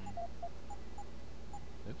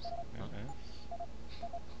 Oops.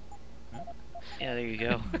 Yeah, there you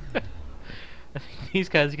go. I think these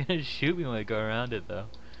guys are gonna shoot me when I go around it though.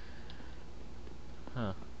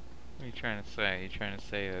 Huh. What are you trying to say? Are you trying to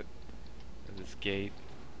say that this gate...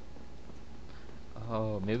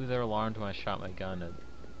 Oh, maybe they're alarmed when I shot my gun at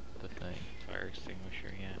the thing. Fire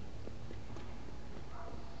extinguisher, yeah.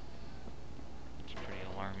 It's a pretty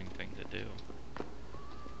alarming thing to do.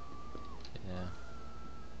 Yeah.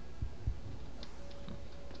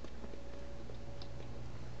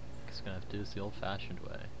 Guess I'm gonna have to do this the old-fashioned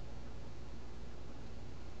way.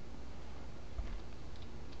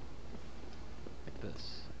 Like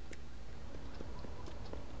this.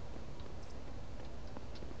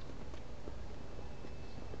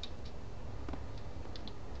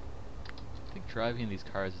 I think driving these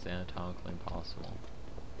cars is anatomically impossible.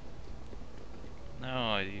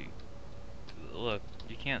 No, look,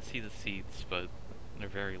 you can't see the seats, but they're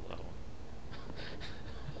very low.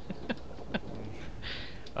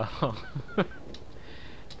 Oh.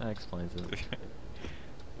 That explains it.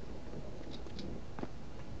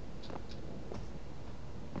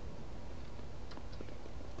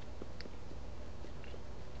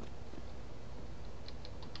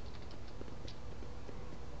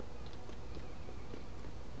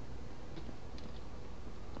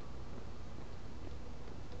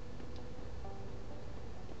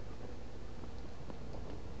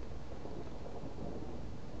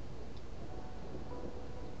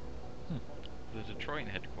 The Detroit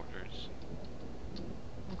headquarters.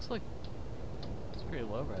 Looks like it's pretty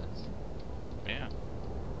low res. Yeah.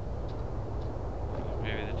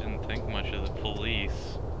 Maybe they didn't think much of the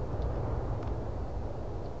police.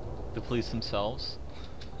 The police themselves?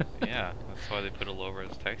 Yeah, that's why they put a low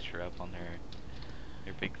res texture up on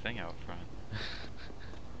their big thing out front.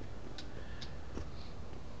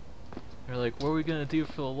 They're like, what are we gonna do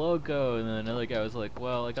for the logo? And then another guy was like,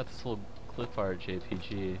 well, I got this little clip art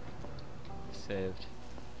JPG saved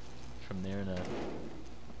from the internet.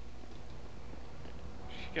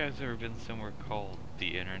 You guys ever been somewhere called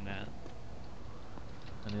the internet?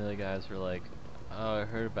 And the other guys were like, oh, I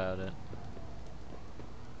heard about it.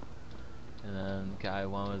 And then guy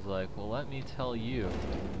one was like, well, let me tell you,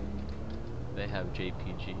 they have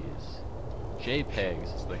JPGs.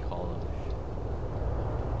 JPEGs, as they call them.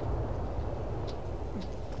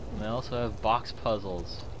 And they also have box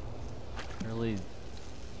puzzles. Really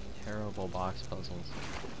terrible box puzzles.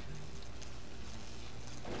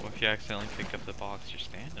 What if you accidentally pick up the box you're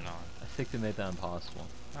standing on? I think they made that impossible.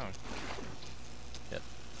 Oh. Yep.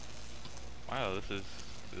 Wow, this is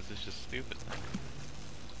just stupid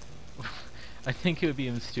then. I think it would be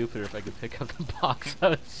even stupider if I could pick up the box I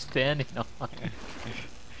was standing on.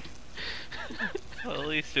 Well, at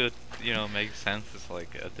least it would, you know, make sense as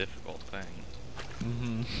like a difficult thing.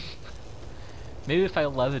 Mm-hmm. Maybe if I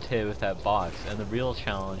levitated with that box, and the real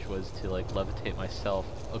challenge was to like levitate myself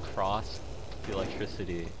across the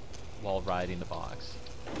electricity while riding the box.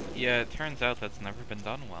 Yeah, it turns out that's never been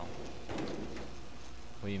done well.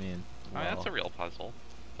 What do you mean? I mean, that's a real puzzle,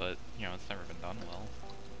 but you know, it's never been done well.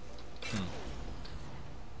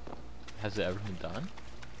 Has it ever been done?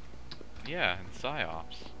 Yeah, in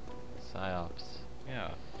PsyOps. PsyOps.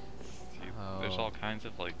 Yeah. There's all kinds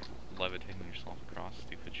of like levitating yourself across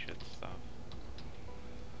stupid shit stuff.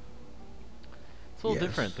 It's a little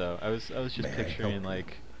different though. I was just picturing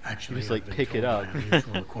like Actually, you just like pick it up. I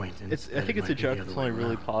think it's a joke that's only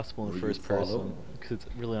really possible in first person because it's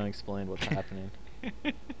really unexplained what's happening.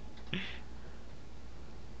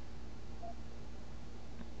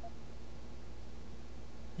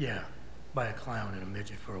 Yeah, by a clown and a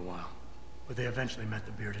midget for a while. But they eventually met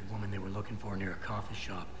the bearded woman they were looking for near a coffee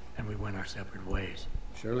shop, and we went our separate ways.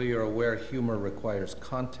 Surely you're aware humor requires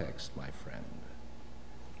context, my friend.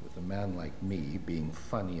 With a man like me, being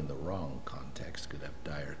funny in the wrong context could have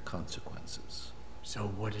dire consequences. So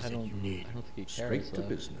what is it you need? I don't think he cares. Straight to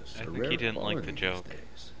business. I think he didn't like the joke.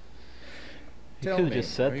 He could have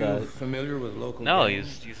just said that. Are you familiar with local No,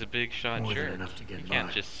 gangs? he's a big shot jerk. You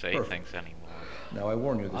can't just say things anymore. Now I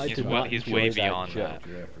warn you, this he's way beyond that.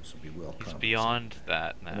 Your efforts will be well He's beyond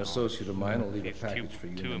that now. An associate of mine will leave He's a package for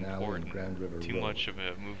you in an alley in Grand River Road. Too much of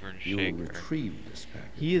a mover and You shaker. will retrieve this package.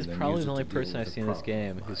 He is and then probably use the it only to deal person with I've the seen in this problem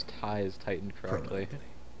game of whose mine. tie is tightened correctly.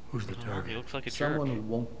 Who's the target? He looks like a Someone jerk. who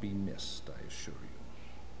won't be missed, I assure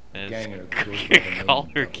you. His Ganger that goes by the name collar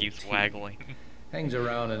Double keeps T. waggling. Hangs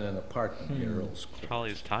around in an apartment near Earl's Court. Probably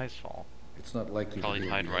his tie's fault. It's not likely Probably that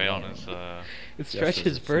he'll tied be right on alone. his It Just stretches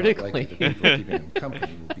as it's not likely vertically. the people keeping him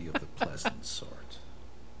company will be of the pleasant sort.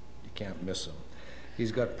 You can't miss him.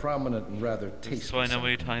 He's got prominent and rather tasteful why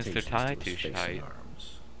nobody ties their ornamentations tie to his too face tight. and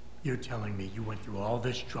arms. You're telling me you went through all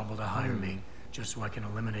this trouble to hire me just so I can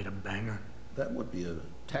eliminate a banger? That would be a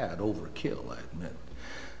tad overkill, I admit.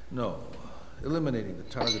 No, eliminating the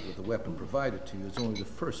target with the weapon provided to you is only the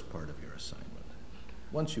first part of your assignment.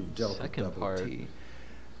 Once you've dealt with Double T,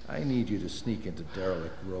 I need you to sneak into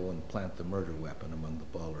Derelict Row and plant the murder weapon among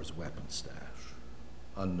the baller's weapon stash.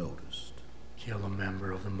 Unnoticed. Kill a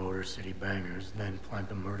member of the Motor City Bangers, then plant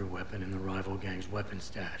the murder weapon in the rival gang's weapon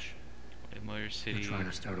stash. The Motor City You're trying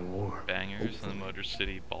to start a war. Bangers and the Motor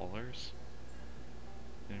City Ballers.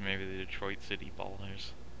 And maybe the Detroit City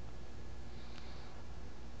Ballers.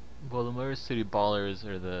 Well, the Motor City Ballers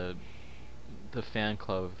are the fan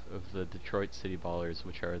club of the Detroit City Ballers,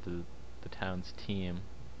 which are the town's team,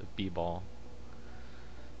 the B-ball.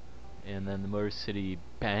 And then the Motor City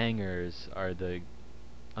Bangers are the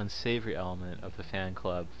unsavory element of the fan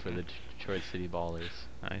club for the Detroit City Ballers.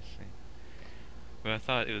 I see. But I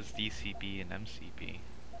thought it was DCB and MCB.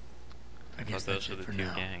 I guess thought that's those were it the for two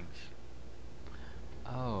now. gangs.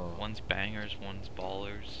 Oh. One's bangers, one's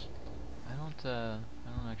ballers. I don't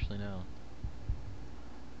actually know.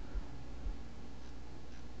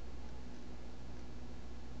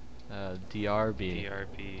 DRB.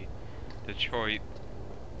 DRB. Detroit.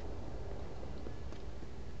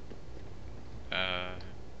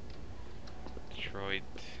 Detroit.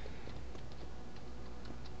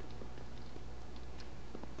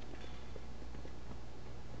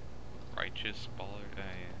 Righteous baller.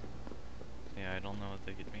 Yeah, I don't know what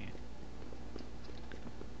they could mean.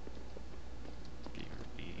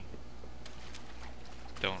 DRB.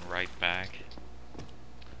 Don't write back.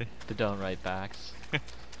 The don't write backs.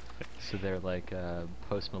 So they're like a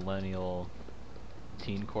post-millennial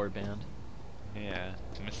teen core band. Yeah,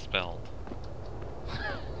 misspelled.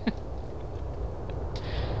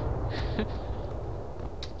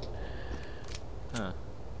 Huh.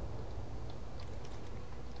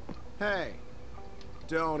 Hey,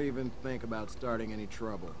 don't even think about starting any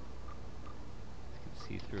trouble. You can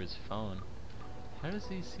see through his phone. How does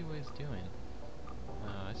he see what he's doing?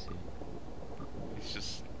 Oh, I see. He's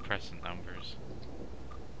just pressing numbers.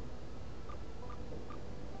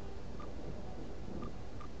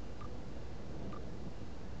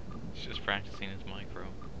 He's just practicing his micro.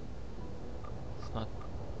 It's not...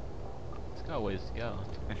 It's got a ways to go.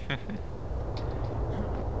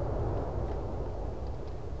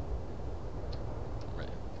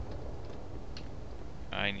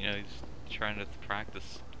 He's trying to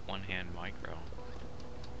practice one-hand micro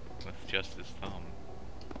with just his thumb.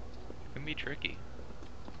 It can be tricky,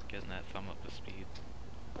 getting that thumb up to speed.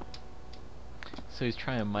 So he's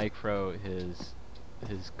trying to micro his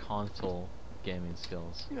console gaming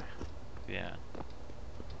skills. Yeah.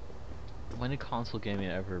 When did console gaming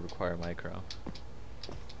ever require micro?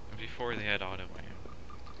 Before they had auto aim.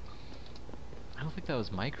 I don't think that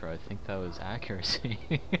was micro, I think that was accuracy.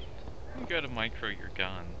 You gotta micro your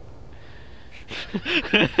gun.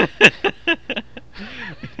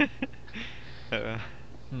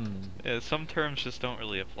 Yeah, some terms just don't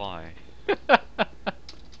really apply.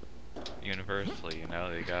 Universally, you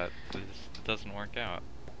know, it doesn't work out.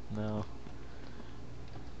 No.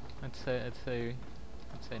 I'd say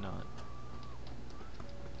not.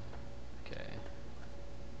 Okay.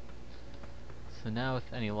 So now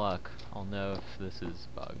with any luck, I'll know if this is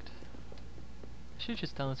bugged. I should have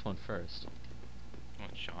just done this one first.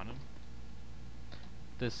 What, shot him?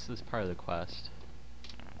 This is part of the quest.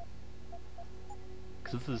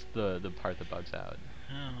 Cause this is the part that bugs out.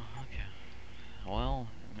 Oh, okay. Well,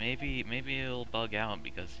 maybe it'll bug out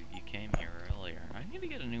because you came here earlier. I need to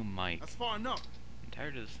get a new mic. That's far enough. I'm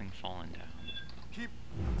tired of this thing falling down. Keep.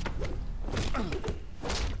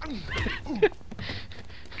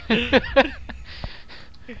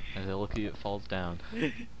 As I look at you, it falls down.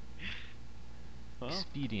 Well,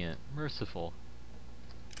 expedient, merciful,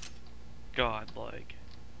 godlike,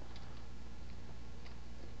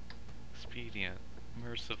 expedient,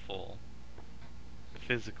 merciful,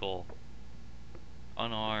 physical,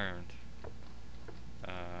 unarmed.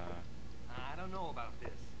 I don't know about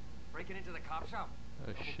this. Breaking into the cop shop.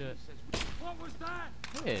 Oh shit. What was that?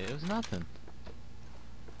 Hey, it was nothing.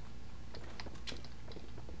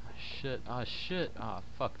 Ah shit, ah shit, ah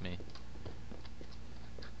fuck me.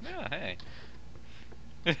 Yeah, hey.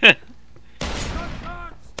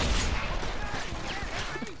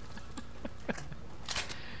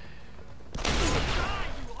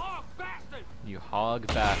 You hog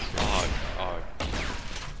bastard. Hog.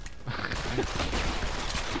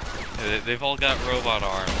 They've all got robot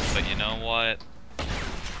arms, but you know what?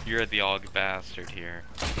 You're the hog bastard here.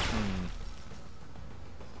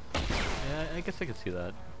 Yeah, I guess I could see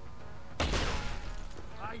that.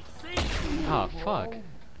 I see. Ah, fuck.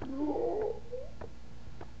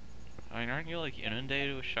 I mean, aren't you like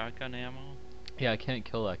inundated with shotgun ammo? Yeah, I can't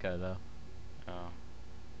kill that guy though. Oh.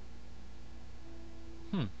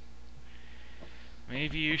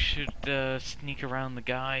 Maybe you should sneak around the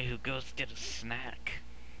guy who goes to get a snack.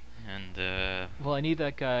 And well, I need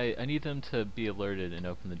that guy. I need them to be alerted and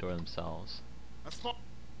open the door themselves. Oh.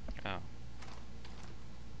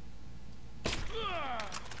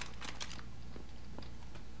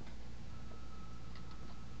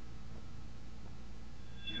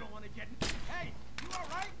 You don't want to get. Hey, you all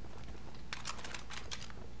right?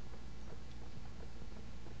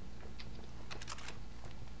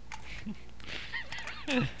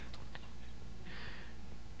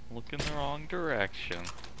 Look in the wrong direction.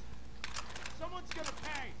 Someone's gonna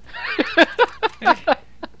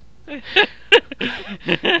pay.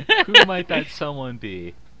 Who might that someone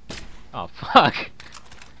be? Oh, fuck.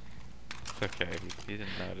 It's okay, he didn't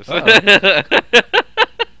notice.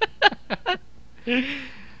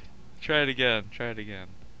 Try it again, try it again.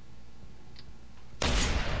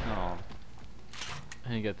 Oh. I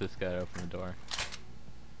need to get this guy to open the door.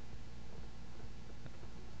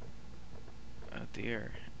 Oh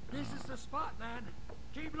dear. This is the spot, man.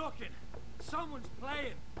 Keep looking. Someone's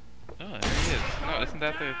playing. Oh, there he is. No, isn't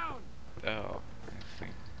that the... Oh, I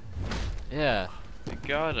see. Yeah. You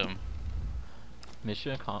got him.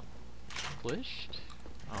 Mission accomplished?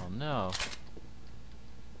 Oh no.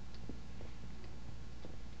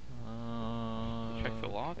 Check the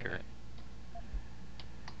locker. Okay.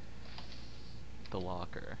 The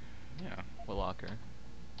locker. Yeah. What locker?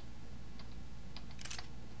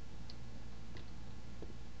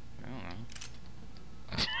 I don't know.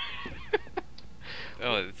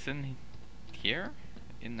 Oh, it's in here?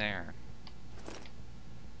 In there.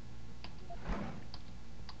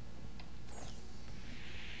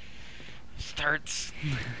 Starts.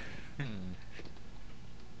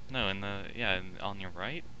 No, in the on your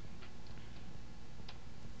right.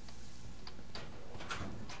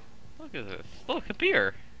 Look at this. Look, a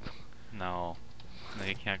beer. No,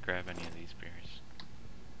 you can't grab any of these beers.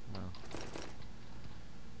 No.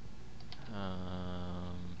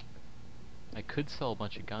 I could sell a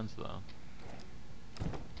bunch of guns though.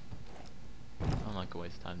 I'm not gonna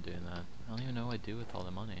waste time doing that. I don't even know what I do with all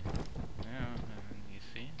the money. Yeah, you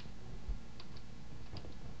see.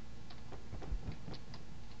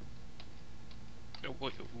 Oh,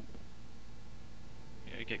 wait,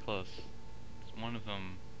 yeah, get close. One of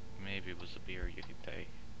them maybe was a beer you could take.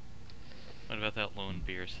 What about that lone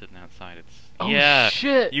beer sitting outside? It's oh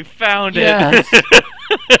shit! You found yes.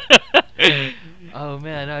 it. Oh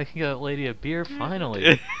man, now I can get that lady a beer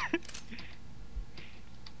finally.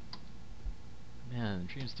 Man,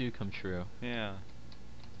 dreams do come true. Yeah.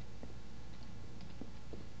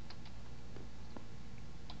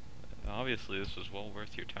 Obviously, this was well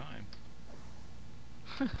worth your time.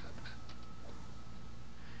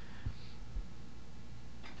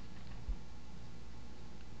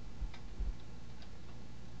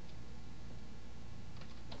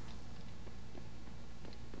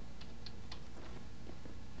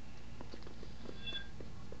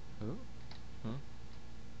 Oh? Huh?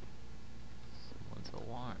 Someone's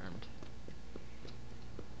alarmed.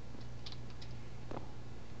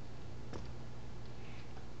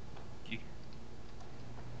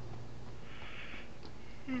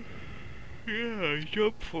 Yeah,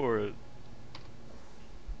 jump for it.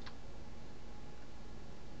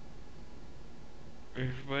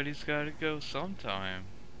 Everybody's gotta go sometime.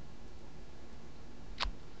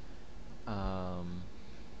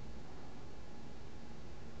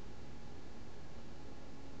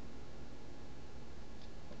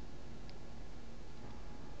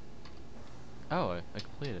 Oh, I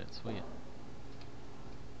completed it. Sweet.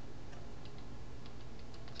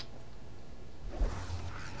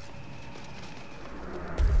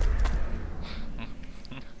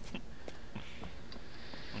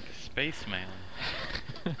 Like a spaceman.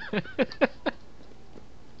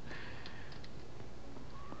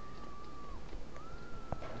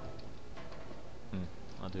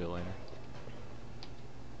 I'll do it later.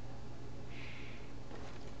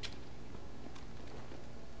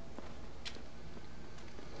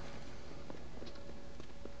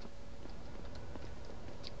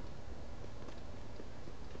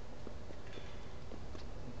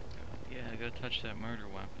 Yeah, go touch that murder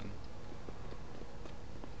weapon.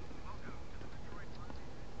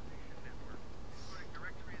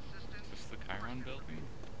 Is this the Chiron building?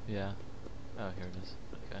 Yeah. Oh, here it is.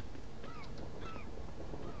 Okay.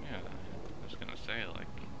 Yeah, I was gonna say, like,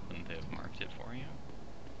 wouldn't they have marked it for you?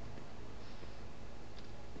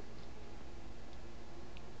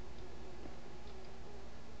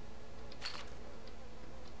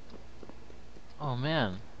 Oh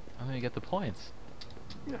man, I'm gonna get the points.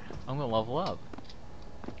 I'm gonna level up.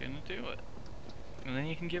 Gonna do it. And then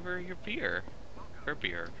you can give her your beer. Her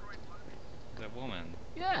beer. That woman.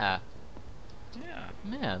 Yeah. Yeah.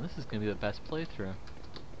 Man, this is gonna be the best playthrough.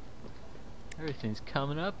 Everything's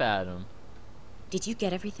coming up, Adam. Did you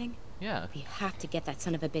get everything? Yeah. We have to get that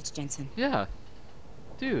son of a bitch, Jensen. Yeah.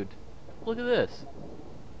 Dude, look at this.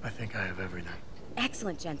 I think I have everything.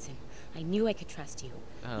 Excellent, Jensen. I knew I could trust you.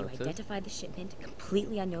 Oh, You that's it? identified the shipment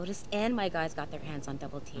completely unnoticed, and my guys got their hands on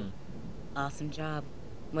Double T. Awesome job.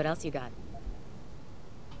 What else you got?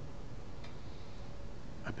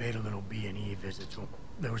 I paid a little B&E visit to him.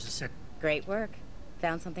 There was a sick... Great work.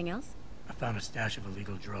 Found something else? I found a stash of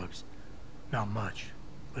illegal drugs. Not much,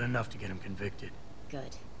 but enough to get him convicted.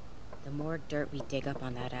 Good. The more dirt we dig up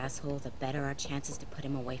on that asshole, the better our chances to put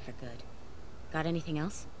him away for good. Got anything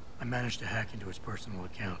else? I managed to hack into his personal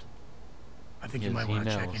account. I think you His might want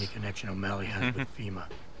to check emails. any connection O'Malley has with FEMA.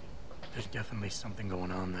 There's definitely something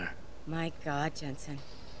going on there. My God, Jensen.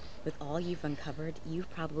 With all you've uncovered, you've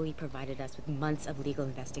probably provided us with months of legal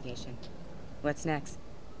investigation. What's next?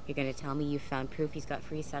 You're gonna tell me you found proof he's got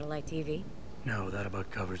free satellite TV? No, that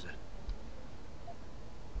about covers it.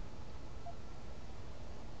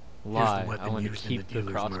 Lie. weapon I want to used in keep the the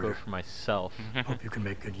dealer's crossbow murder. for myself. Hope you can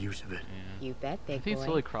make good use of it. You bet, I big think it's the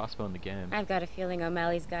boy. only crossbow in the game. I've got a feeling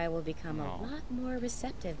O'Malley's guy will become Oh. a lot more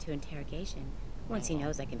receptive to interrogation once he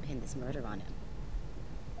knows I can pin this murder on him.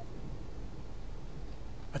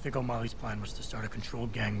 I think O'Malley's plan was to start a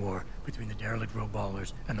controlled gang war between the derelict road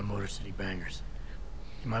ballers and the Motor City bangers.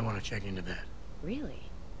 You might want to check into that. Really?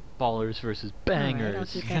 Ballers versus All right, I'll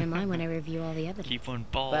bangers. keep that in mind when I review all the evidence. Keep on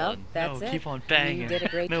balling. Well, that's no, it. keep on banging. You did a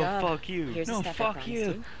great no, job. fuck you. Here's no, the stuff I fuck promised you. you.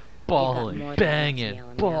 You've got Balling, more than enough banging, to yell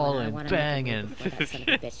and balling, I wanna banging. make a move before that son of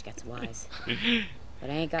a bitch gets wise. But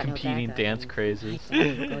I ain't got Competing no backup, dance and crazes. I thought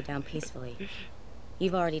it would go down peacefully.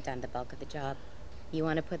 You've already done the bulk of the job. You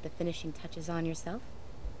want to put the finishing touches on yourself?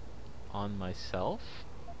 On myself?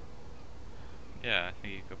 Yeah, I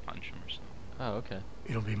think you could punch him or something. Oh, okay.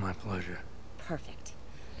 It'll be my pleasure. Perfect.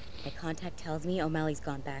 My contact tells me O'Malley's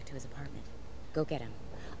gone back to his apartment. Go get him.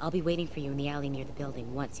 I'll be waiting for you in the alley near the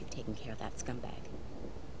building once you've taken care of that scumbag.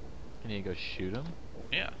 I need to go shoot him?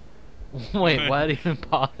 Yeah. Wait, why'd even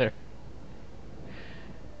bother?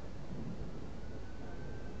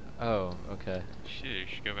 Oh, okay. Shit, you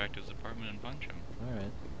should go back to his apartment and punch him.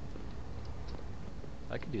 Alright.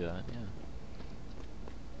 I could do that, yeah.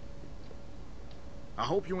 I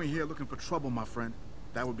hope you ain't here looking for trouble, my friend.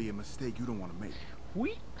 That would be a mistake you don't want to make.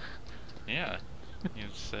 Whee! Yeah. He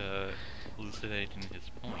was elucidating his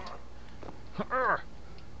point.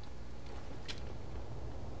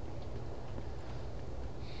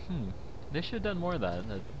 They should have done more of that.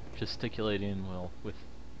 Gesticulating, well, with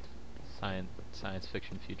science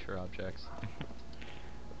fiction future objects.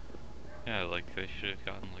 Yeah, like they should have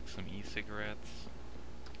gotten like some e-cigarettes.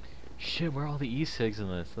 Shit, where are all the e-cigs in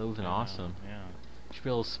this? That would have been awesome. Yeah. Should be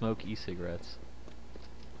able to smoke e-cigarettes.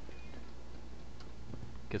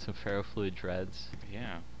 Get some ferrofluid dreads.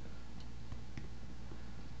 Yeah.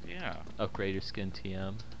 Yeah. Upgrade your skin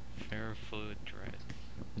TM. Ferrofluid dread.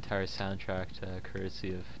 Entire soundtrack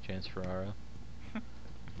courtesy of James Ferraro.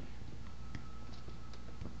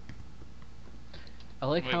 I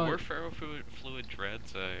like Wait, how were ferrofluid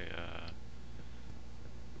dreads a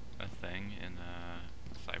thing in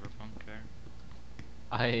Cyberpunk there?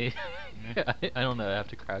 I don't know. I have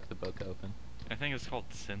to crack the book open. I think it's called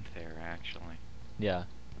Synthair, actually. Yeah.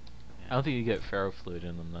 I don't think you get ferrofluid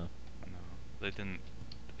in them though. No, they didn't.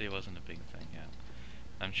 It wasn't a big thing yet.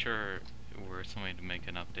 I'm sure were somebody to make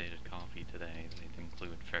an updated copy today, they'd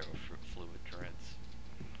include ferrofluid dreads.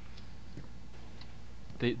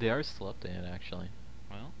 They are still updated actually.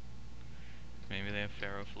 Well, maybe they have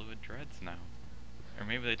ferrofluid dreads now, or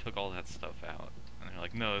maybe they took all that stuff out and they're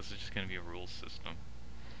like, no, this is just gonna be a rule system.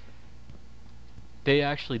 They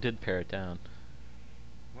actually did pare it down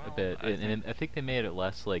a Well, bit, and I think they made it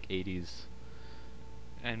less like 80s.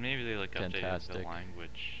 And maybe they like updated the fantastic.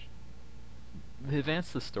 language. They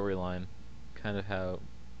advanced the storyline, kind of how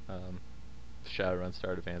Shadowrun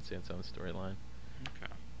started advancing its own storyline.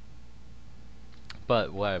 Okay.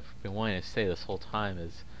 But what I've been wanting to say this whole time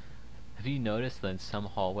is, have you noticed that in some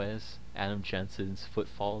hallways, Adam Jensen's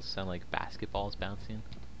footfalls sound like basketballs bouncing?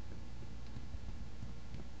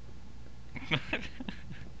 Can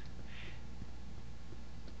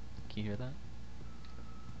you hear that?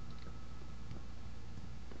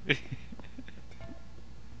 It's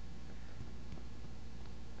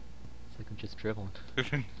like I'm just dribbling.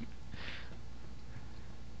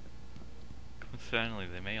 Coincidentally,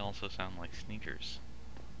 they may also sound like sneakers.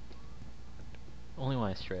 Only when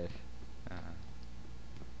I strafe.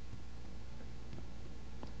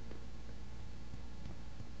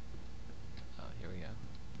 Oh, here we go.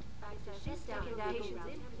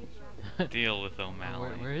 Deal with O'Malley.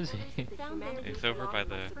 Where is he? He's over by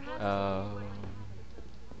the... Oh.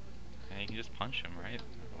 Yeah, you can just punch him, right?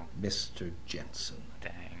 Oh. Mr. Jensen.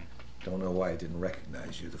 Dang. Don't know why I didn't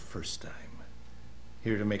recognize you the first time.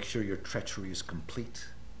 Here to make sure your treachery is complete.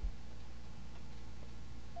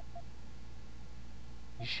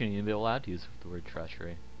 You shouldn't even be allowed to use the word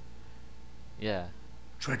treachery. Yeah.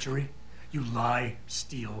 Treachery? You lie,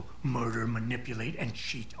 steal, murder, manipulate, and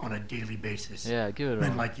cheat on a daily basis. Yeah, give it a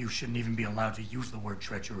Men like you shouldn't even be allowed to use the word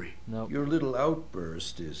treachery. Nope. Your little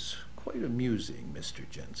outburst is quite amusing, Mr.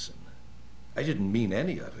 Jensen. I didn't mean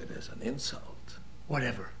any of it as an insult.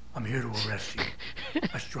 Whatever. I'm here to arrest you.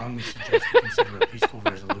 I strongly suggest you consider a peaceful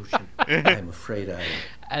resolution. I'm afraid I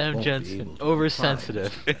Adam won't Jensen, be able to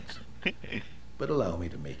oversensitive. comply, Mr. Jensen. But allow me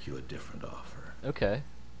to make you a different offer. Okay.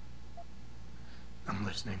 I'm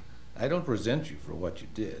listening. I don't resent you for what you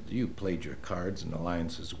did. You played your cards and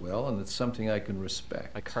alliances well, and it's something I can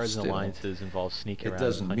respect. My cards and Still, alliances involve sneaking around it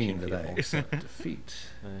doesn't and punching mean that I people. accept defeat.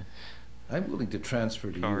 I'm willing to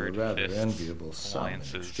transfer to you a rather enviable sum in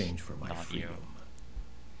exchange for my freedom.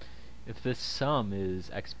 If this sum is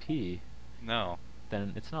XP, no,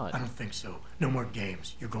 then it's not. I don't think so. No more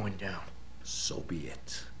games. You're going down. So be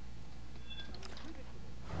it.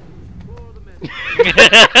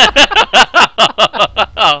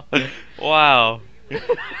 Wow.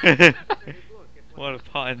 What a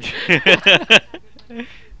punch.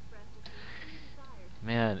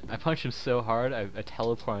 Man, I punched him so hard, I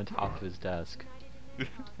teleport on top of his desk.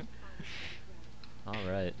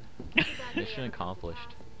 Alright. Mission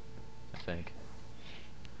accomplished, I think.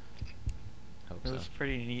 Hope It was so. a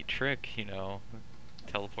pretty neat trick, you know,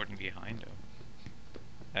 teleporting behind him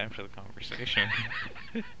after the conversation.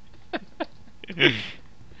 I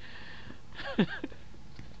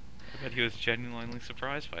bet he was genuinely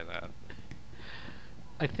surprised by that.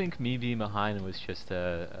 I think me being behind him was just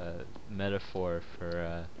a metaphor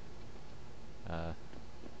for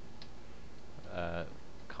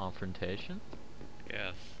confrontation.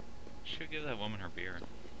 Yes. Should give that woman her beer.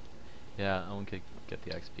 Yeah, I won't get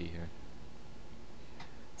the XP here.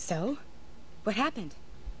 So? What happened?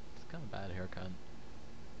 It's kind of a bad haircut.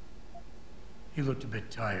 He looked a bit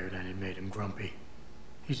tired and it made him grumpy.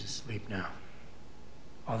 He's asleep now.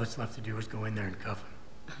 All that's left to do is go in there and cuff him.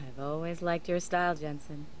 I've always liked your style,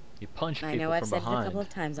 Jensen. You punch people I know I've from said behind. it a couple of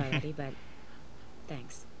times already, but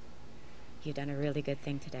thanks. You've done a really good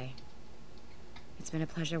thing today. It's been a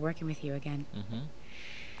pleasure working with you again. Mm-hmm.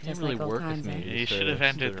 Just really like old work times, with me. eh? You should have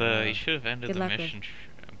ended the. You should have ended Good the luck with- mission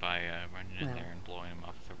by running in Well, there and blowing him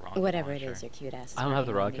up with a rocket whatever launcher. it is your cute ass is I don't have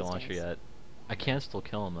the working rocket on these launcher days. yet. I can still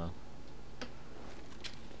kill him though.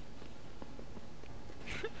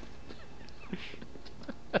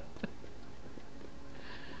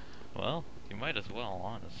 Well, you might as well,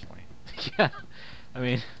 honestly. Yeah, I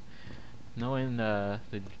mean, knowing the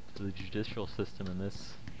judicial system in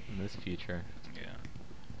this future,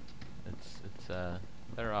 Yeah. it's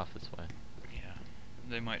better off this way. Yeah.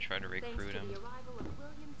 They might try to recruit him.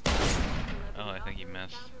 Oh, I think he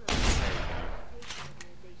missed.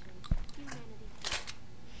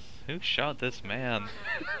 Who shot this man?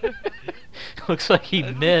 Looks like he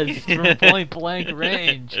missed from point blank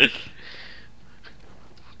range.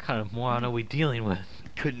 What kind of moron are we dealing with?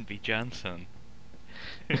 Couldn't be Jensen.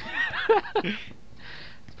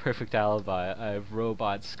 Perfect alibi. I have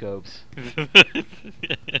robot scopes.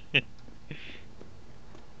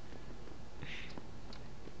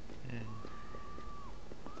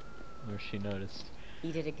 Or she noticed.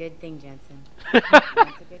 You did a good thing, Jensen. That's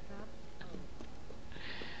a good cop.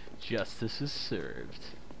 Justice is served.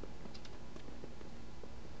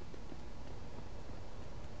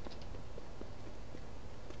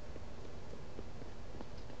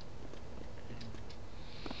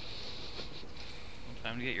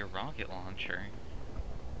 Time to get your rocket launcher.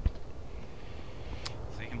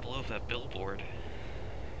 So you can blow up that billboard.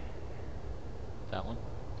 That one?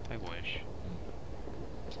 I wish.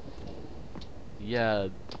 Yeah,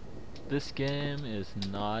 this game is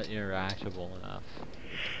not interactable enough.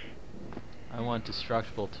 I want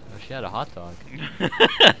destructible oh, she had a hot dog.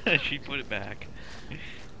 She put it back.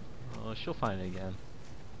 Oh, she'll find it again.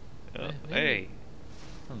 Hey.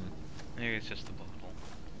 Hmm. Maybe it's just the bottle.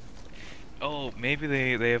 Oh, maybe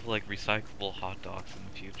they have like recyclable hot dogs in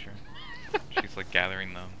the future. She's like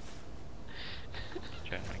gathering them.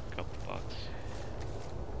 Trying like a couple bucks.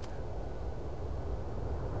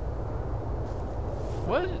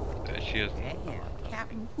 What? She has. Damn,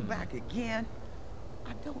 Captain, you back again?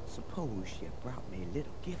 I don't suppose you brought me a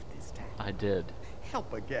little gift this time. I did.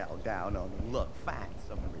 Help a gal down on her luck find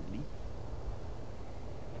some relief.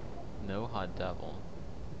 No hot devil.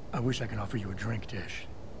 I wish I could offer you a drink, Tish.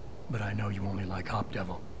 But I know you only like Hop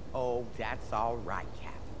Devil. Oh, that's all right,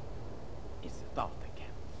 Captain. It's the thought that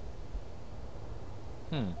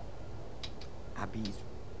counts. I bees.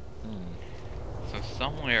 So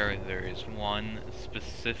somewhere there is one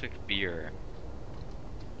specific beer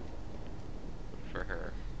for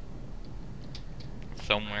her.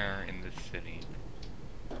 Somewhere in this city.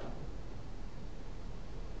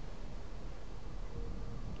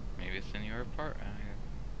 Maybe it's in your apartment.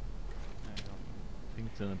 I think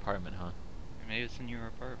it's an apartment, huh? Maybe it's in your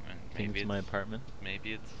apartment. Think Maybe it's my apartment?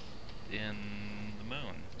 Maybe it's in the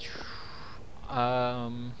moon.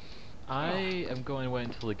 I am going to wait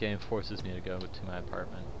until the game forces me to go to my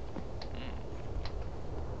apartment.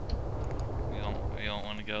 You don't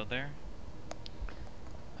want to go there?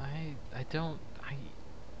 I don't,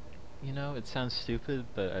 you know, it sounds stupid,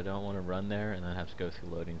 but I don't want to run there and then have to go through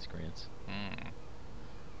loading screens.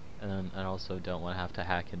 And then I also don't want to have to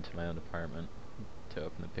hack into my own apartment to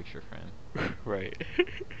open the picture frame. Right.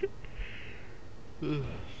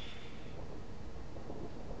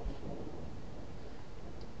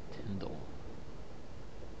 Tyndall.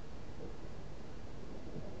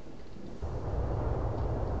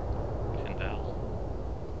 Tyndall.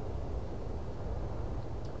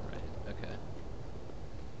 Right, okay.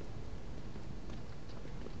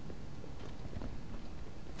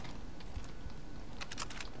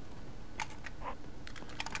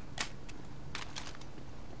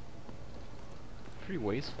 Pretty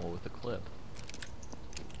wasteful with the clip.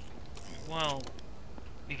 Well,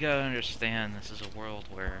 you gotta understand this is a world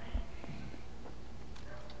where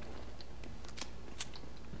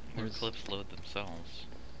clips load themselves.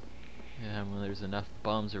 Yeah, when there's enough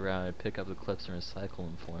bums around, I pick up the clips and recycle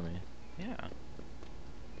them for me. Yeah.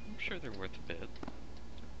 I'm sure they're worth a bit.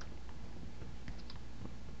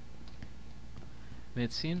 I mean,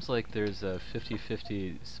 it seems like there's a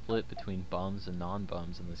 50-50 split between bums and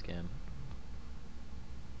non-bums in this game.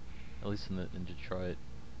 At least in Detroit.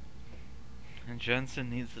 And Jensen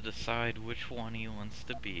needs to decide which one he wants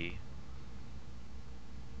to be.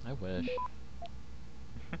 I wish.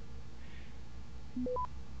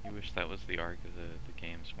 You wish that was the arc of the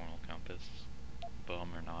game's moral compass?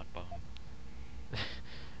 Bum or not bum?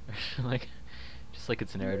 Like, just like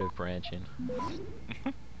it's narrative branching.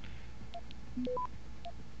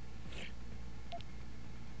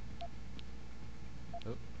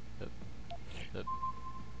 Oh, yep, yep.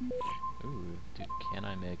 Ooh, dude, can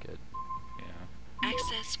I make it? Yeah.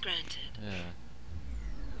 Access granted. Yeah.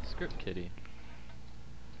 Script kitty.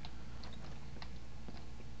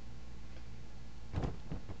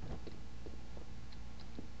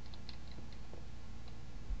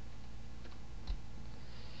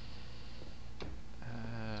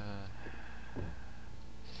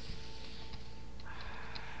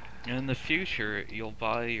 In the future, you'll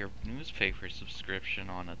buy your newspaper subscription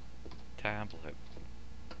on a tablet.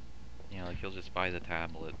 You know, like you'll just buy the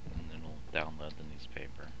tablet and then it'll download the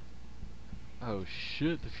newspaper. Oh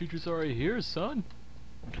shit, the future's already here, son!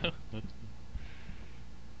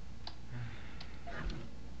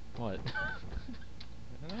 What?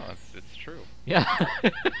 No, it's true. Yeah.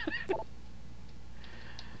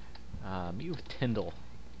 Me with Tyndall.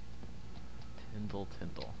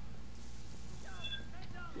 Tyndall.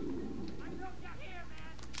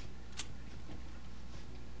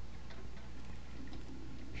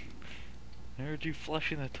 I heard you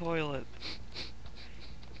flushing the toilet.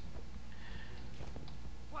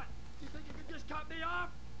 What? You think you can just cut me off?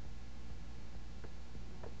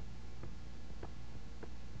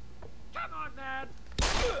 Come on, man!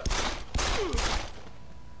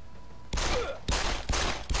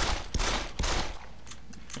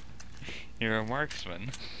 You're a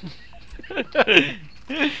marksman. Oh,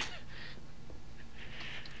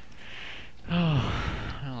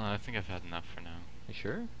 I don't know, I think I've had enough for now. You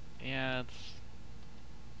sure? Yeah, it's